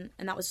what I mean?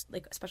 And that was,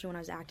 like, especially when I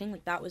was acting,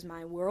 like, that was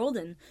my world.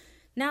 And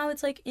now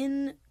it's, like,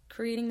 in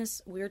creating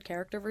this weird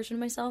character version of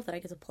myself that I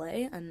get to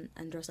play and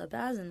dress up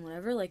as and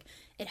whatever, like,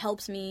 it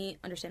helps me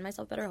understand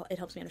myself better. It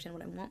helps me understand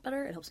what I want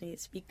better. It helps me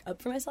speak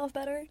up for myself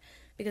better,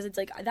 because it's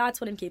like, that's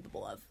what I'm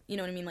capable of. You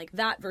know what I mean? Like,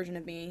 that version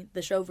of me,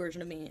 the show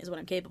version of me, is what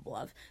I'm capable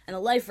of. And the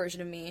life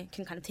version of me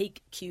can kind of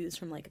take cues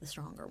from, like, the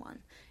stronger one.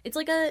 It's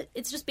like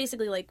it's just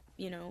basically like,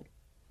 you know,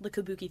 the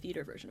kabuki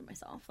theater version of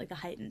myself, like the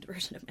heightened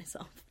version of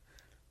myself.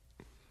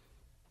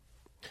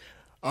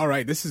 All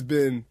right, this has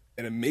been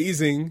an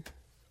amazing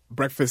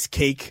breakfast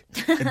cake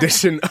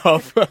edition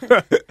of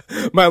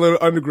My Little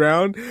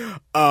Underground.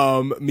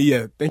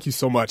 Mia, thank you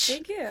so much.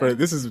 Thank you.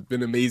 This has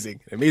been amazing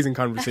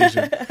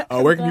conversation.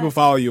 Where can people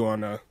follow you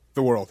on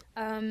the world?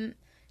 You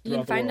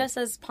can find us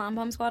as Pom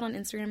Pom Squad on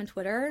Instagram and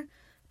Twitter.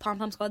 Pom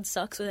Pom Squad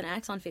sucks with an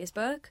X on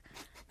Facebook.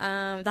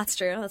 That's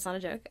true. That's not a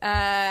joke.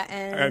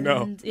 And I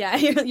know. Yeah,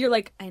 you're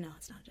like, I know,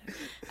 it's not a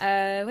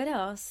joke. What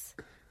else?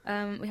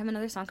 We have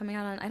another song coming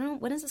out on, I don't know,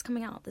 when is this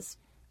coming out, this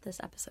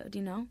episode? Do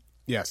you know?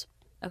 Yes.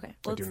 Okay.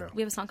 Well, I do know.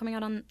 We have a song coming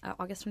out on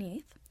August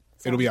 28th.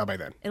 So It'll be out by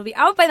then. It'll be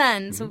out by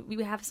then. So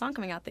we have a song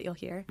coming out that you'll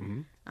hear.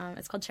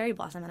 It's called Cherry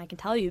Blossom, and I can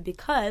tell you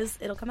because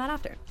it'll come out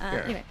after.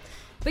 Anyway.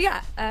 But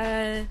yeah,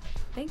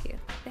 thank you.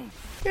 Thanks.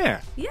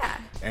 Yeah. Yeah.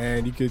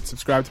 And you could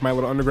subscribe to My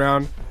Little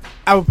Underground,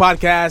 Apple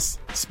Podcasts,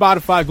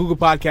 Spotify, Google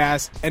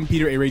Podcasts, and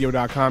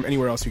PeterARadio.com,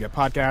 anywhere else you get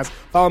podcasts.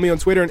 Follow me on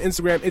Twitter and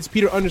Instagram. It's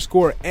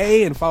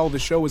Peter_A, and follow the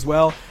show as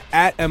well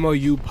at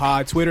MLU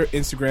Pod, Twitter,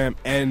 Instagram,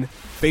 and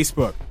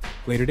Facebook.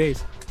 Later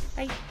days.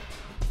 Bye.